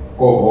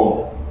 go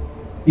home.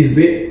 Is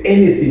there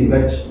anything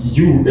that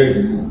you as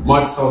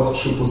North South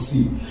Triple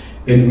C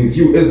and with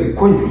you as the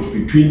conduit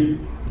between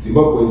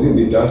Zimbabweans in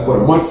the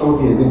diaspora, North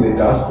Southians in the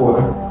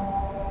diaspora,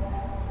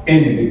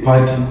 and the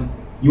party,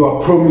 you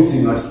are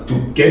promising us to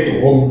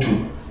get home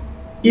to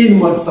in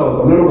North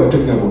South? I'm no longer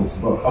talking about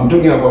Zimbabwe. I'm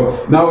talking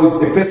about now it's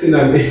a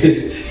personal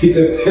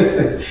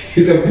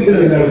it's a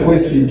personal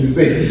question to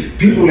say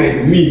people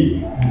like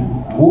me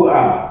who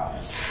are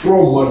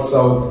from North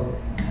South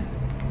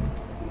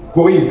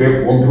going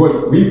back home, because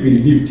we've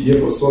been lived here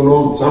for so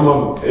long. Some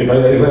of,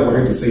 as I've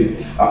already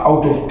said, are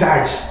out of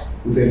touch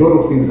with a lot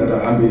of things that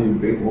are happening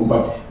back home.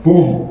 But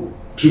boom,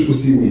 Triple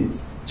C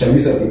wins.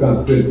 Chamisa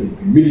becomes president.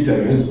 The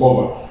military hands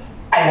over.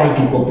 I want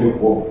to go back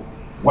home.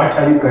 What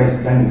are you guys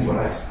planning for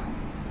us?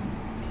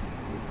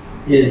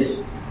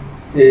 Yes.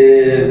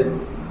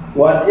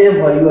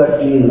 Whatever you are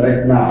doing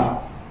right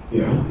now,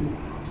 yeah.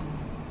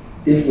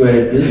 If we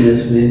are a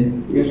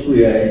businessman, if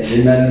we are a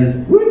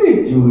journalist, we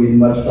need you in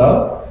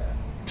South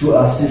to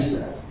assist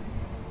us.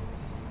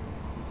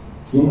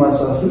 You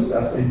must assist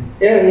us in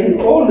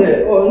all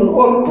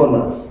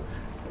corners.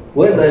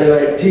 Whether you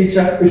are a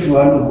teacher, if you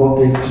want to go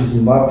back to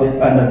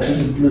Zimbabwe under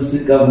Triple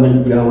C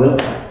government, we are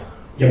welcome.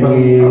 Yeah,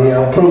 we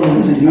are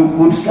promising you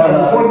good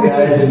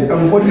salary.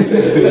 I'm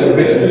 47.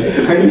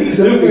 If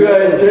you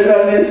are a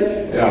journalist,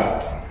 yeah,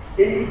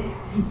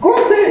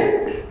 go there.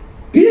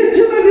 Be a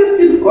journalist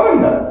in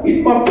Rwanda,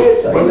 in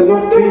Mapesa. But there are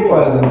not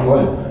papers in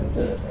Rwanda.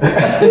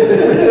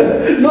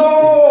 No!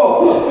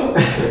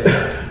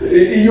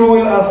 You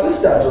will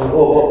assist us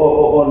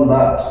on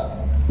that.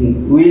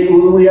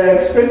 We are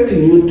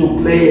expecting you to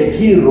play a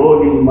key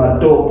role in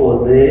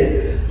Matopo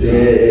there.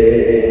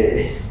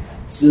 Yeah.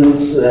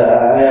 Since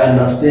I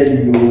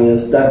understand you were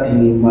starting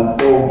in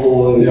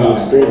Matopo, you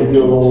spent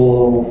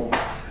your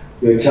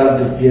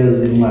child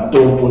years in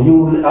Matopo, you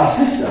will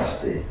assist us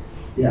there.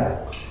 Yeah.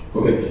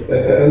 Okay.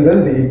 And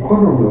then the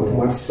economy of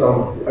North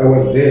South, I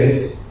was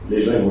there,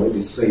 as I already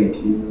said,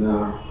 in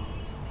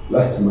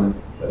last month,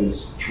 that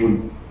is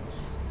June.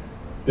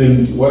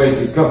 And what I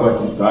discovered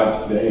is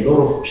that there are a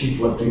lot of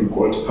people are doing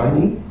gold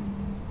panning.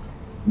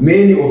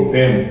 Many of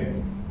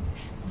them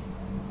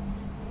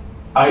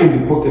are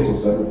in the pockets of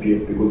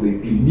ZANU-PF because they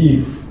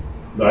believe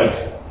that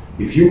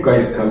if you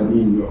guys come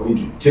in, we are going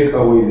to take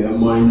away their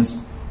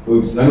mines. Or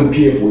if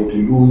ZANU-PF were to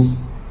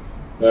lose,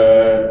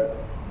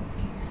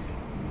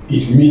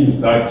 it means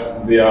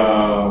that their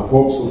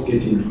hopes of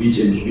getting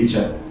richer and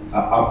richer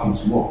are up in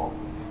smoke.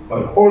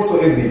 But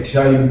also at the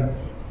time,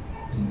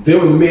 there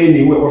were many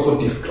who were also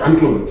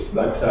disgruntled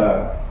that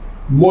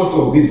most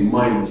of these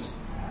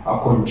mines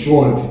are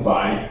controlled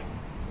by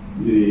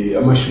the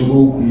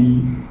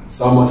Amashurukwi.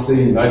 Some are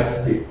saying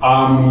that the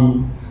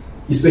army,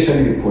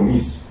 especially the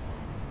police,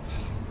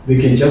 they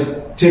can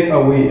just take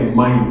away a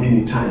mine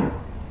anytime.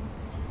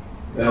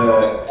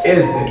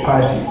 As a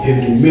party,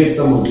 have you made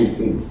some of these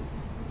things?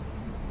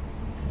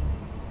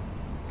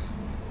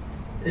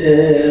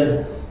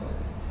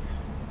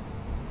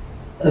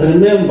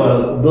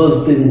 Remember,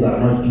 those things are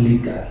not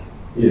legal.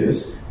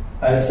 Yes.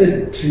 I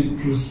said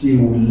CCC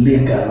will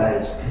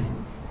legalize things.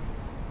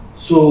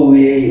 So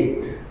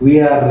we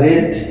are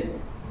ready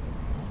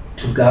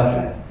to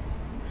govern.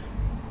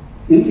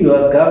 If you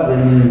are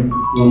governing,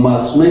 you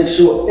must make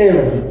sure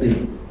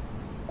everything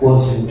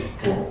goes into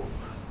flow.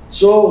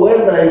 So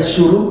whether it's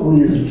Shuruk,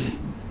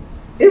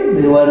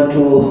 if they want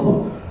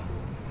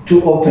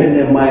to open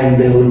a mine,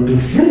 they will be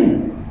free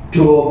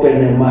to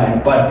open a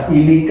mine, but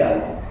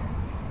illegal.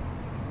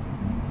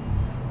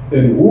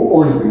 And who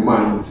owns the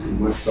mines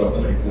in Mad South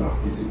right now?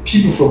 Is it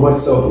people from Mad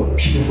South or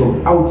people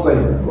from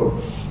outside the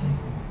province?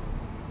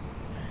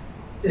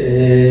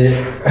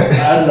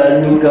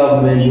 Under new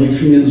government,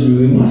 which means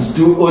we must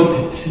do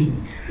audit.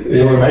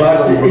 So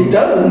But it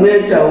doesn't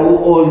matter who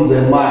owns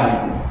the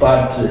mine,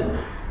 but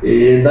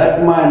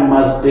that mine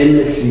must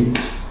benefit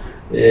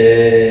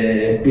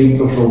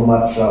people from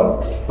Mad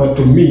South. But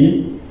to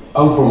me,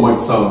 I'm from Mad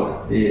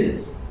South.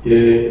 Yes.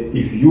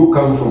 If you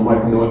come from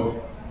Mad North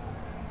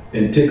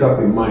and take up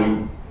a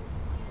mine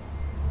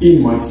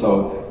in Mad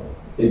South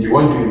and you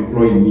want to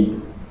employ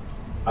me,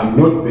 I'm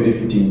not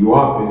benefiting, you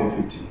are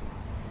benefiting.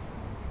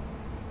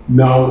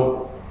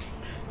 Now,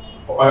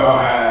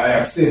 I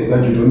accept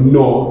that you don't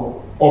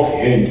know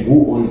offhand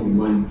who owns the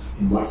mines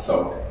in Mad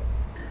South.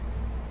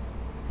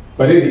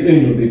 But at the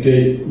end of the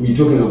day, we're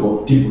talking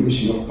about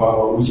devolution of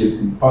power, which has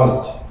been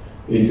passed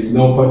and is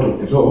now part of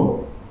the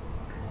law.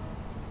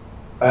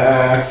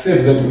 I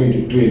accept that we're going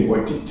to do an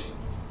audit.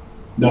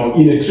 Now,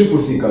 in a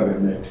CCC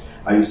government,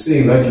 are you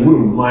saying that you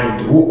wouldn't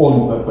mind who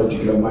owns that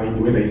particular mine,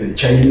 whether it's a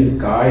Chinese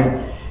guy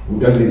who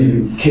doesn't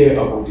even care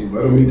about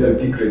environmental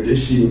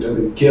degradation, who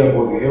doesn't care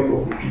about the health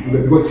of the people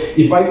there? Because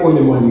if I own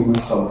a mine in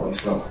myself,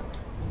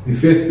 the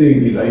first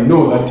thing is I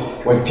know that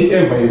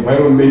whatever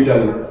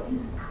environmental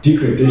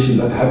degradation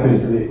that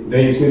happens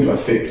there is going to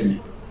affect me.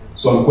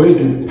 So I'm going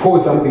to pour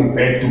something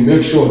back to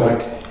make sure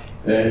that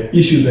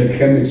issues like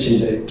climate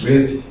change are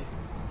addressed,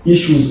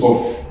 issues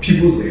of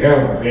people's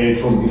health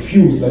from the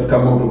fumes that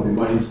come out of the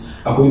mines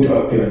are going to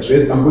be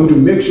addressed. I'm going to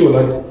make sure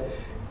that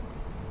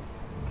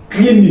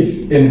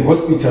clinics and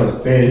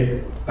hospitals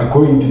there are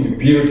going to be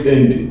built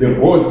and the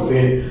roads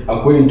there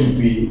are going to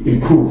be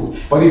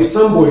improved. But if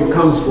somebody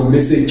comes from,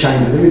 let's say,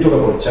 China, let me talk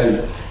about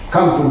China,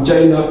 comes from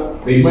China,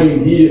 they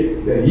mine here,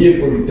 they're here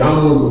for the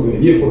diamonds or they're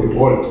here for the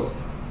gold.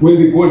 When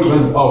the gold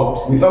runs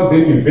out, without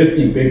them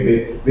investing back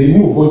there, they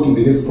move on to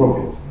the next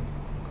province.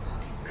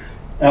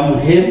 I'm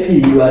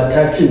happy you are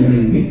touching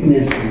the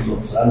weaknesses of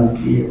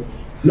ZANU-PF.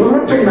 No, I'm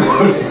not talking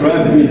about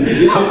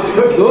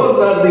ZANU-PF. Those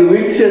are the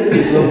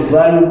weaknesses of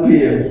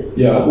ZANU-PF,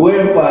 yeah,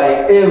 whereby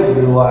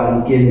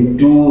everyone can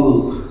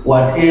do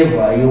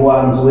whatever he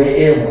wants,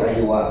 wherever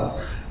he wants.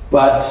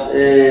 But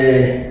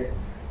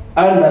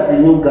under the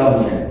new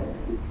government,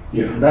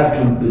 yeah,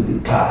 that will be the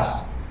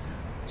past.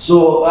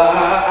 So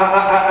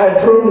I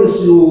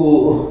promise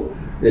you,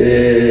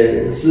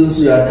 since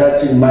you are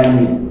touching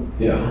mining,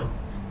 yeah,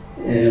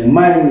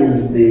 mine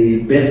is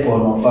the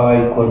backbone of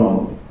our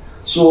economy.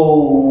 So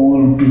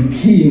we'll be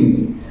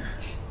keen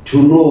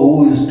to know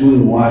who is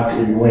doing what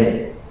and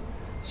where.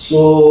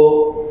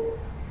 So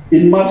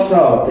in Mad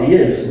South,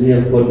 yes, we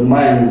have got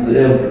mines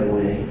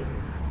everywhere,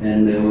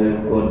 and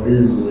we've got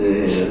these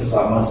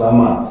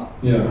zamazamas.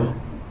 yeah.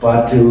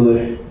 But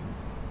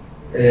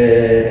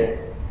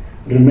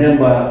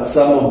remember,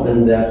 some of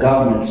them, they are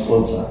government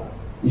sponsored.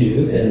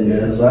 Yes. And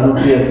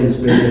ZANU-PF is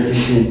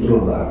benefiting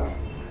through that.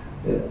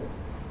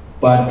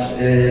 But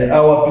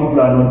our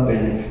people are not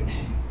benefiting.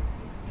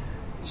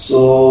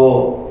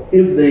 So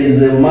if there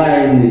is a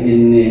mine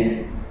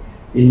in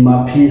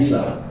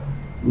Mapisa,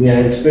 we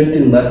are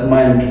expecting that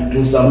mine to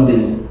do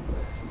something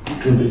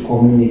to the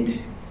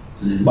community.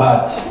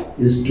 But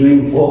it's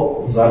doing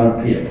for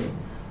ZANU-PF.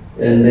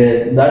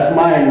 And that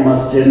mine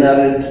must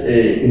generate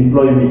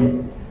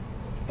employment.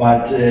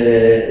 But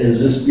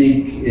as we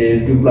speak,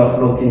 people are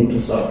flocking to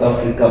South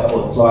Africa,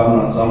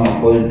 Botswana, some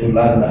are going to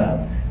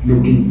London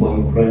looking for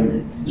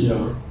employment.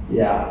 Yeah.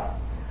 Yeah.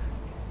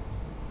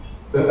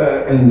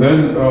 And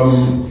then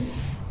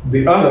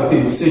the other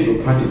thing, you said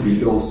your party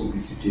belongs to the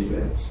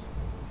citizens.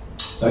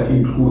 That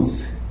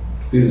includes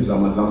these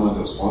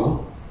Zamazamas as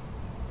well.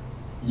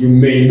 You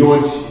may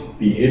not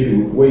be happy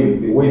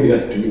with the way they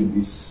are doing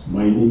this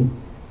mining.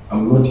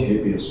 I'm not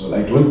happy as well.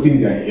 I don't think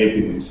they are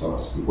happy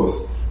themselves,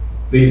 because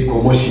there is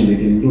commotion, they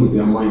can lose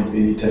their mines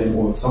anytime,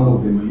 or some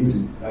of them are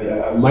using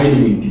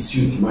mining in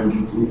disused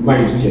mines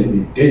which have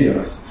been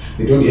dangerous.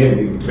 They don't have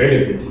the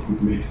relevant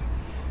equipment.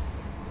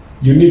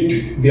 You need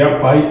to their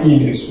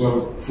buy-in as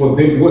well for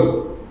them,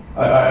 because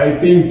I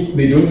think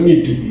they don't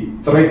need to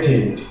be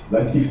threatened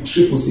that if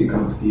Triple C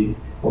comes in,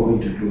 we're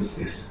going to lose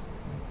this.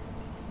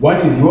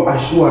 What is your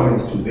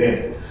assurance to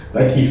them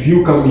that if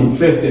you come in,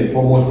 first and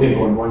foremost,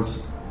 everyone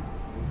wants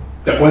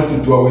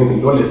to do away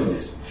with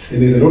lawlessness,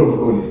 and there's a lot of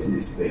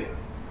lawlessness there.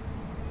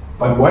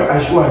 But what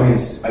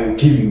assurance are you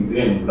giving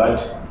them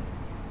that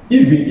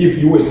even if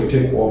you were to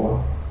take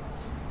over,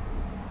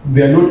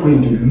 they are not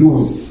going to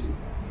lose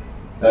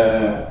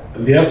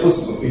their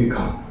sources of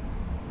income,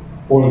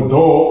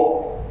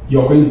 although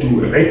you're going to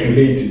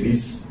regulate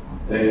this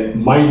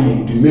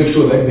mining to make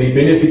sure that they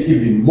benefit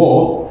even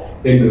more,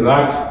 and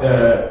that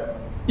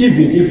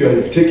even if you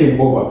have taken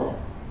over,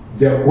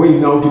 they are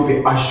going now to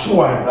be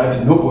assured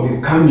that nobody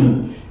is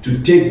coming to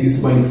take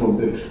this money from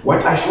them.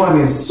 What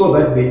assurance, so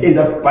that they end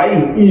up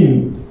buying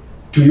in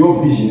to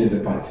your vision as a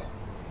party?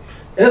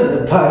 As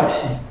a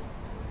party,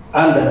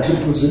 under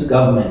Triple C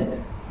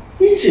government,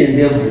 each and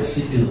every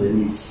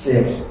citizen is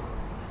safe,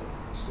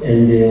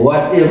 and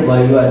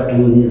whatever you are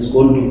doing is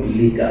going to be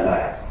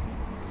legalized.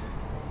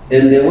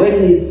 And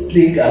when it's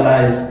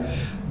legalized,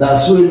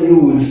 that's when you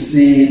will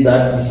see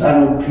that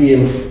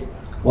ZANU-PF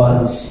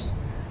was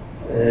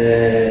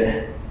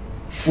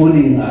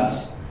fooling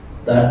us,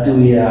 that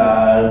we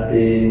are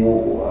the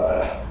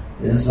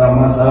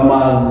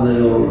Zamazamas,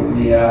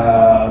 we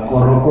are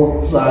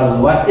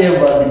Korokoksas,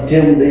 whatever the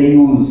term they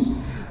use,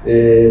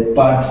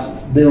 but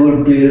they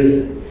will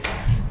be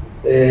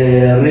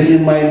really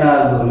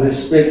minors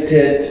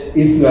respected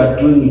if you are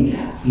doing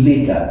it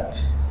legal.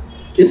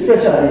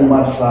 Especially in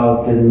North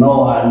South, and no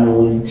one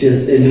will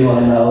chase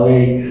anyone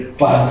away,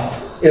 but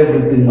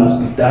everything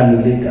must be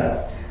done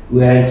illegal.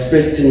 We are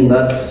expecting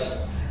that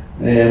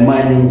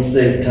mining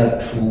sector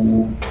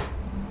to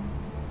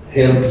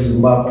help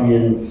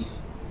Zimbabweans,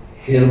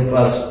 help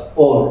us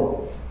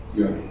all.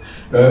 Yeah.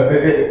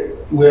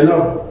 We are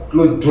now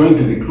drawing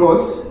to the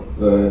close,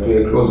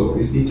 to a close of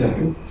this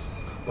interview,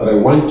 but I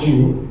want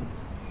you,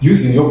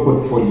 using your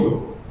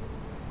portfolio,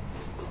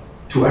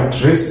 to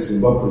address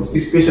Zimbabweans,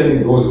 especially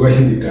those who are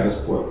in the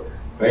diaspora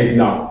right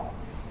now,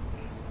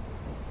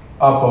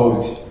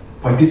 about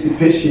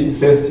participation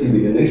first in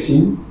the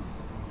election,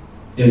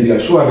 and the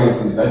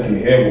assurances that you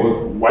have,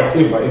 or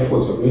whatever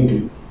efforts you're going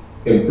to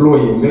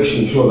employ in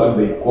making sure that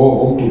they go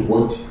home to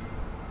vote,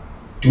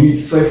 do it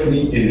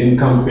safely, and then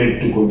come back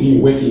to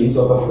continue working in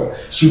South Africa.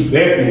 Should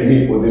there be a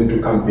need for them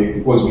to come back?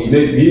 Because we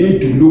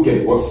need to look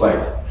at both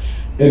sides,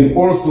 and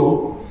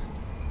also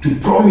to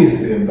promise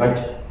them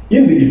that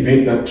in the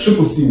event that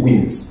Triple C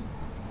wins,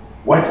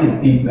 what is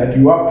it that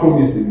you are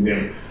promising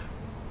them,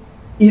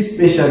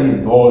 especially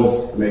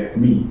those like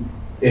me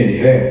and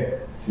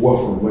her who are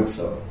from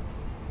WhatsApp?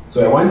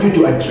 So I want you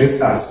to address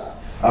us.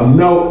 I'm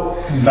now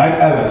that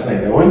other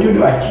side. I want you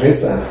to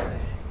address us.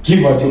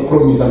 Give us your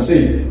promise. I'm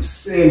saying,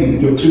 sell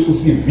your Triple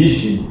C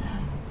vision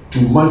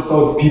to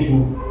South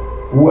people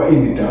who are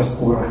in the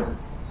diaspora.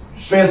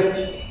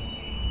 First,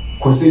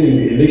 concerning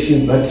the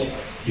elections that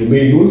you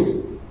may lose,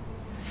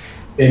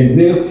 and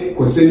next,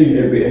 concerning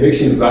the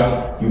elections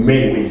that you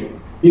may win.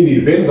 In the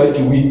event that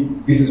you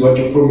win, this is what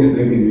you promised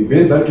them. In the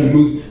event that you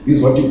lose, this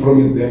is what you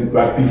promised them.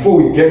 But before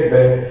we get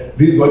there,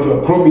 this is what you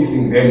are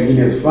promising them in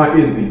as far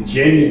as the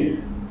journey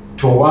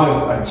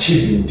towards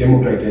achieving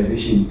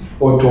democratization,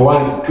 or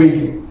towards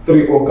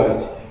 23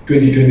 August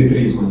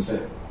 2023 is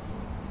concerned.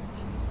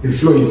 The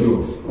floor is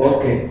yours.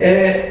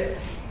 Okay.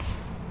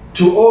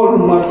 To all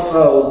North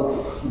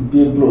South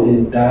people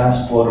in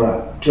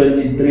diaspora,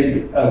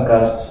 23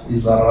 August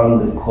is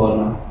around the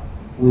corner.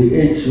 We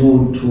urge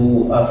you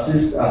to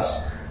assist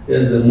us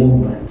as a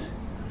movement,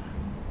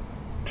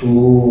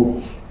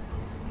 to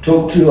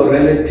talk to your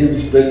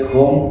relatives back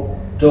home,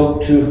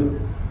 talk to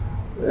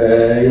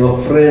your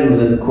friends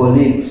and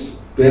colleagues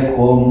back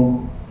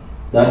home,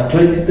 that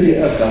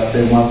 23 August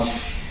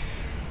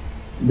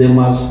they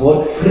must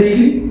vote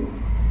freely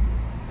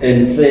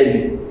and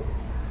fairly.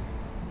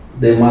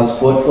 They must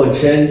vote for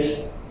change,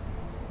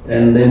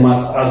 and they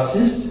must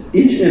assist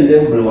each and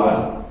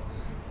everyone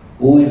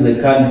who is a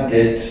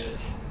candidate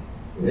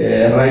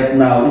right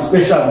now,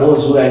 especially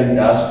those who are in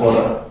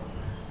diaspora.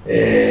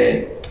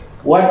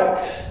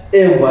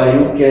 Whatever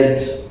you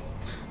get,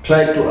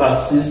 try to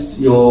assist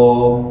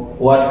your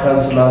ward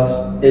councillors,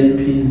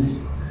 MPs,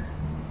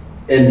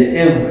 and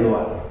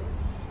everyone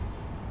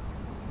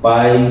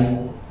by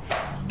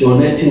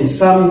donating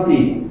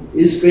something,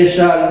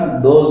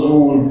 especially those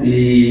who will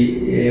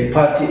be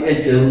party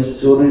agents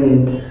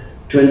during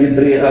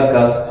 23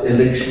 August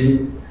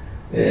election.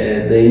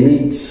 They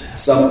need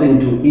something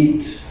to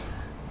eat.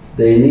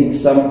 They need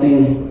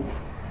something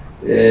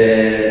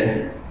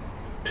to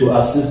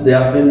assist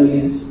their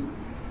families.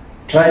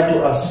 Try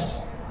to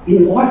assist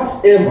in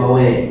whatever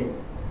way.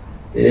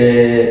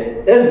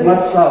 As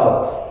North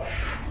South,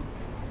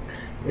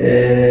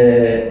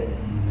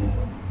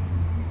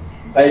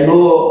 I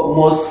know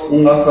most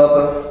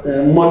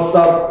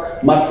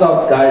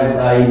South guys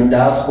are in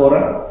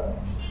diaspora,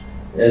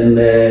 and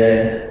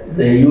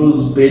they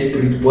use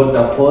Bedbridge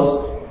border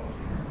post,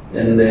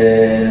 and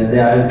they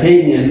are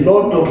paying a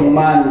lot of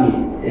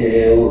money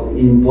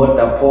in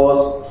border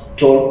post,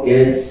 toll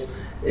gates,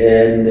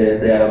 and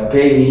they are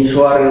paying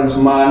insurance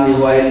money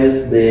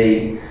whilst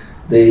there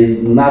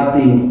is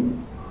nothing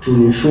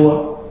to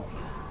insure.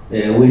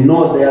 We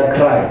know their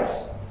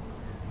cries.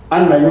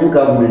 And the new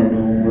government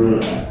will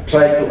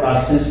try to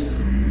assist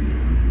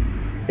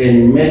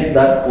and make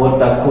that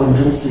border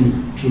conducive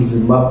to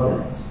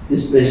Zimbabweans,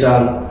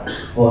 especially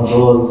for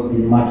those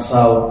in Mad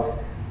South.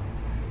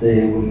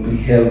 They will be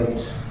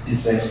helped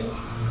decisively.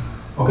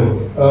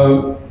 Okay,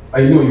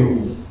 I know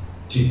you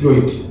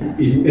deployed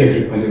in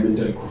every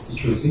parliamentary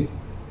constituency.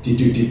 Did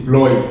you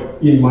deploy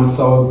in Mad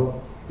South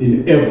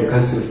in every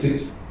council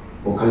seat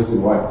or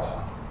council ward?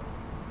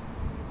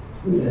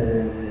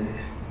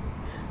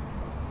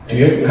 Do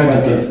you have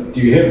candidates? Do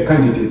you have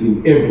candidates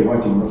in every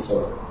ward in Mad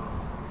South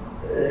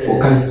for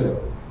council?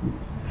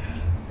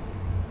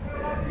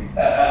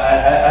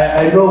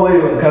 I know where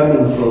you're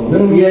coming from.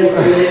 Yes,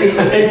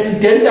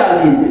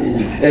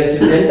 accidentally.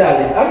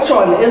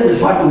 Actually, as a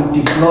party, we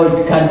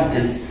deployed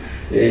candidates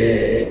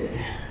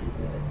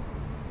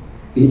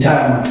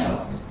entire Mad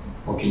South.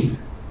 Okay.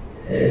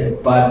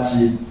 But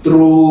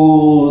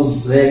through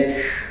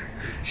ZEC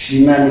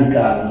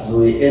shenanigans,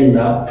 we end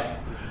up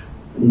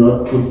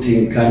not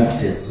putting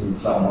candidates in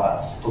some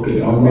wards. Okay,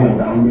 how many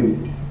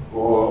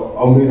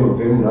of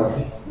them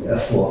roughly?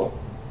 4.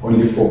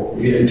 Only 4.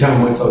 The entire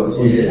Mad South is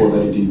only 4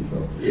 that you didn't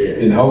fill. Yes.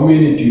 And how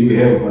many do you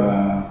have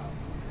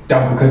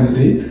double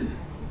candidates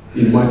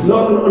in Mad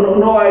South?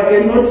 No, I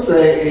cannot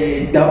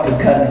say double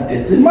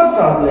candidates. In Mad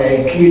South, we are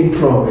a clean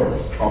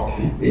province.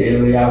 Okay.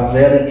 We are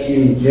very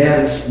clean,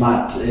 very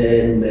smart,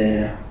 and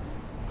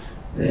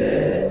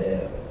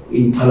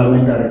in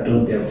parliamentary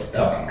don't have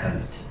double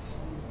candidates.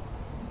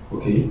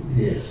 Okay.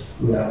 Yes,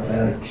 we are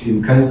very clean.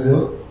 In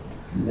council?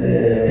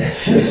 You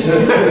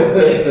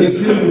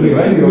still be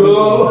running?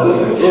 No.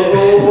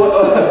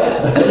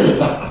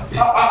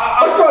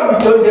 Actually, we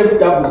don't have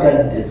double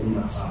candidates in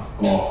Mad South.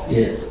 Oh.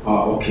 Yes.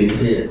 Okay.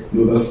 Yes.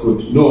 No, that's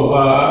good. No,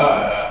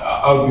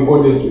 I'll be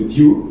honest with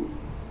you.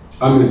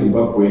 I'm a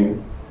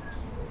Zimbabwean.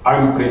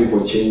 I'm praying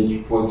for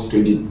change post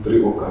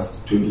 23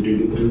 August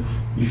 2023.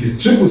 If it's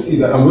Triple C,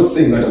 that I'm not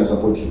saying that I'm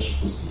supporting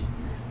Triple C.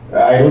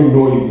 I don't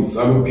know if it's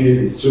ZANU-PF,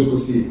 if it's Triple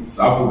C, it's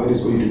Apple that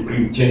is going to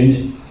bring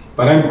change.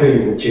 But I'm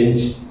praying for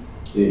change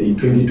in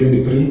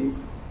 2023.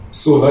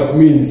 So that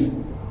means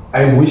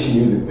I'm wishing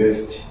you the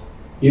best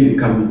in the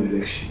coming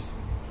elections.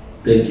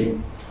 Thank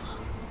you.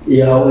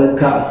 Yeah,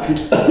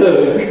 welcome.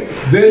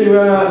 There you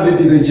are,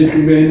 ladies and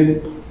gentlemen.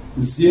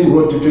 Zim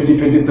Road to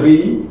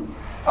 2023.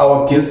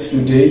 Our guest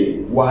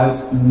today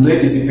was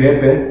Mnangagwa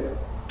Pepe,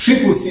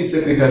 Triple C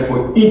Secretary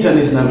for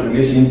International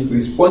Relations,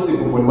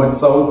 responsible for Mad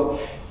South.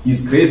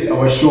 He's graced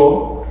our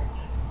show.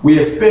 We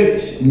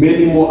expect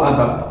many more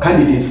other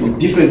candidates from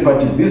different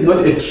parties. This is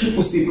not a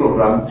Triple C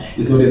program,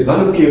 it's not a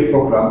ZANU-PF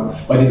program,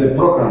 but it's a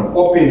program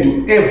open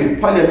to every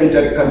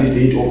parliamentary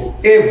candidate or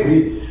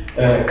every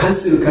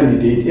council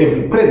candidate,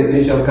 every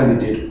presidential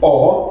candidate,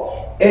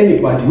 or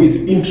anybody who is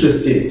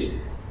interested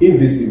in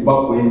the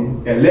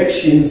Zimbabwean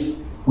elections,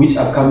 which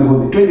are coming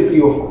on the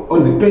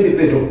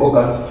 23rd of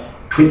August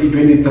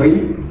 2023.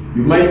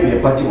 You might be a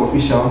party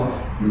official,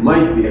 you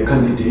might be a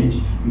candidate,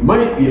 you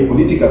might be a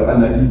political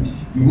analyst,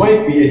 you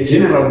might be a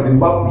general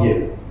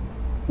Zimbabwean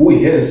who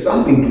has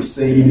something to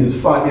say in as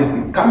far as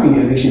the coming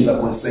elections are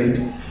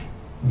concerned.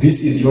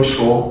 This is your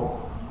show.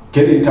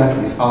 Get in touch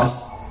with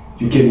us.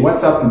 You can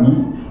WhatsApp me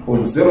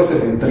on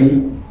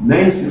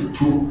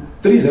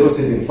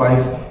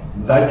 073-962-3075.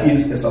 That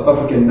is a South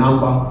African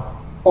number.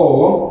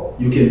 Or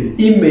you can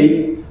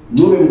email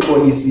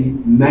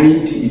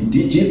nubempolicy90 in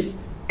digits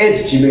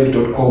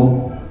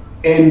 @gmail.com,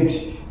 and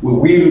we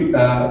will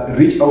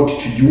reach out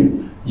to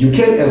you. You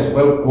can as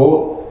well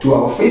go to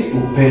our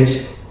Facebook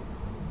page,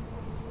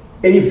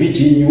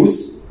 AVG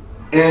News,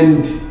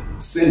 and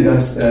send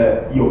us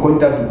your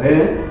contacts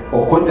there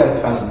or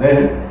contact us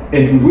there,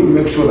 and we will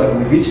make sure that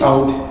we reach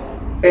out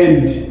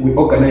and we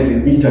organize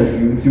an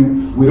interview with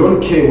you. We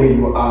don't care where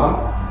you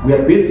are. We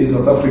are based in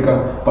South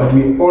Africa, but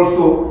we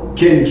also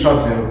can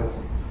travel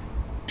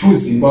to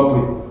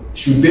Zimbabwe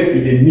should there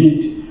be a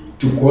need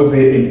to go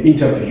there and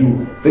interview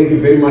you. Thank you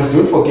very much.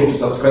 Don't forget to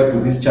subscribe to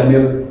this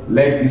channel,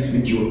 like this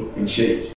video, and share it.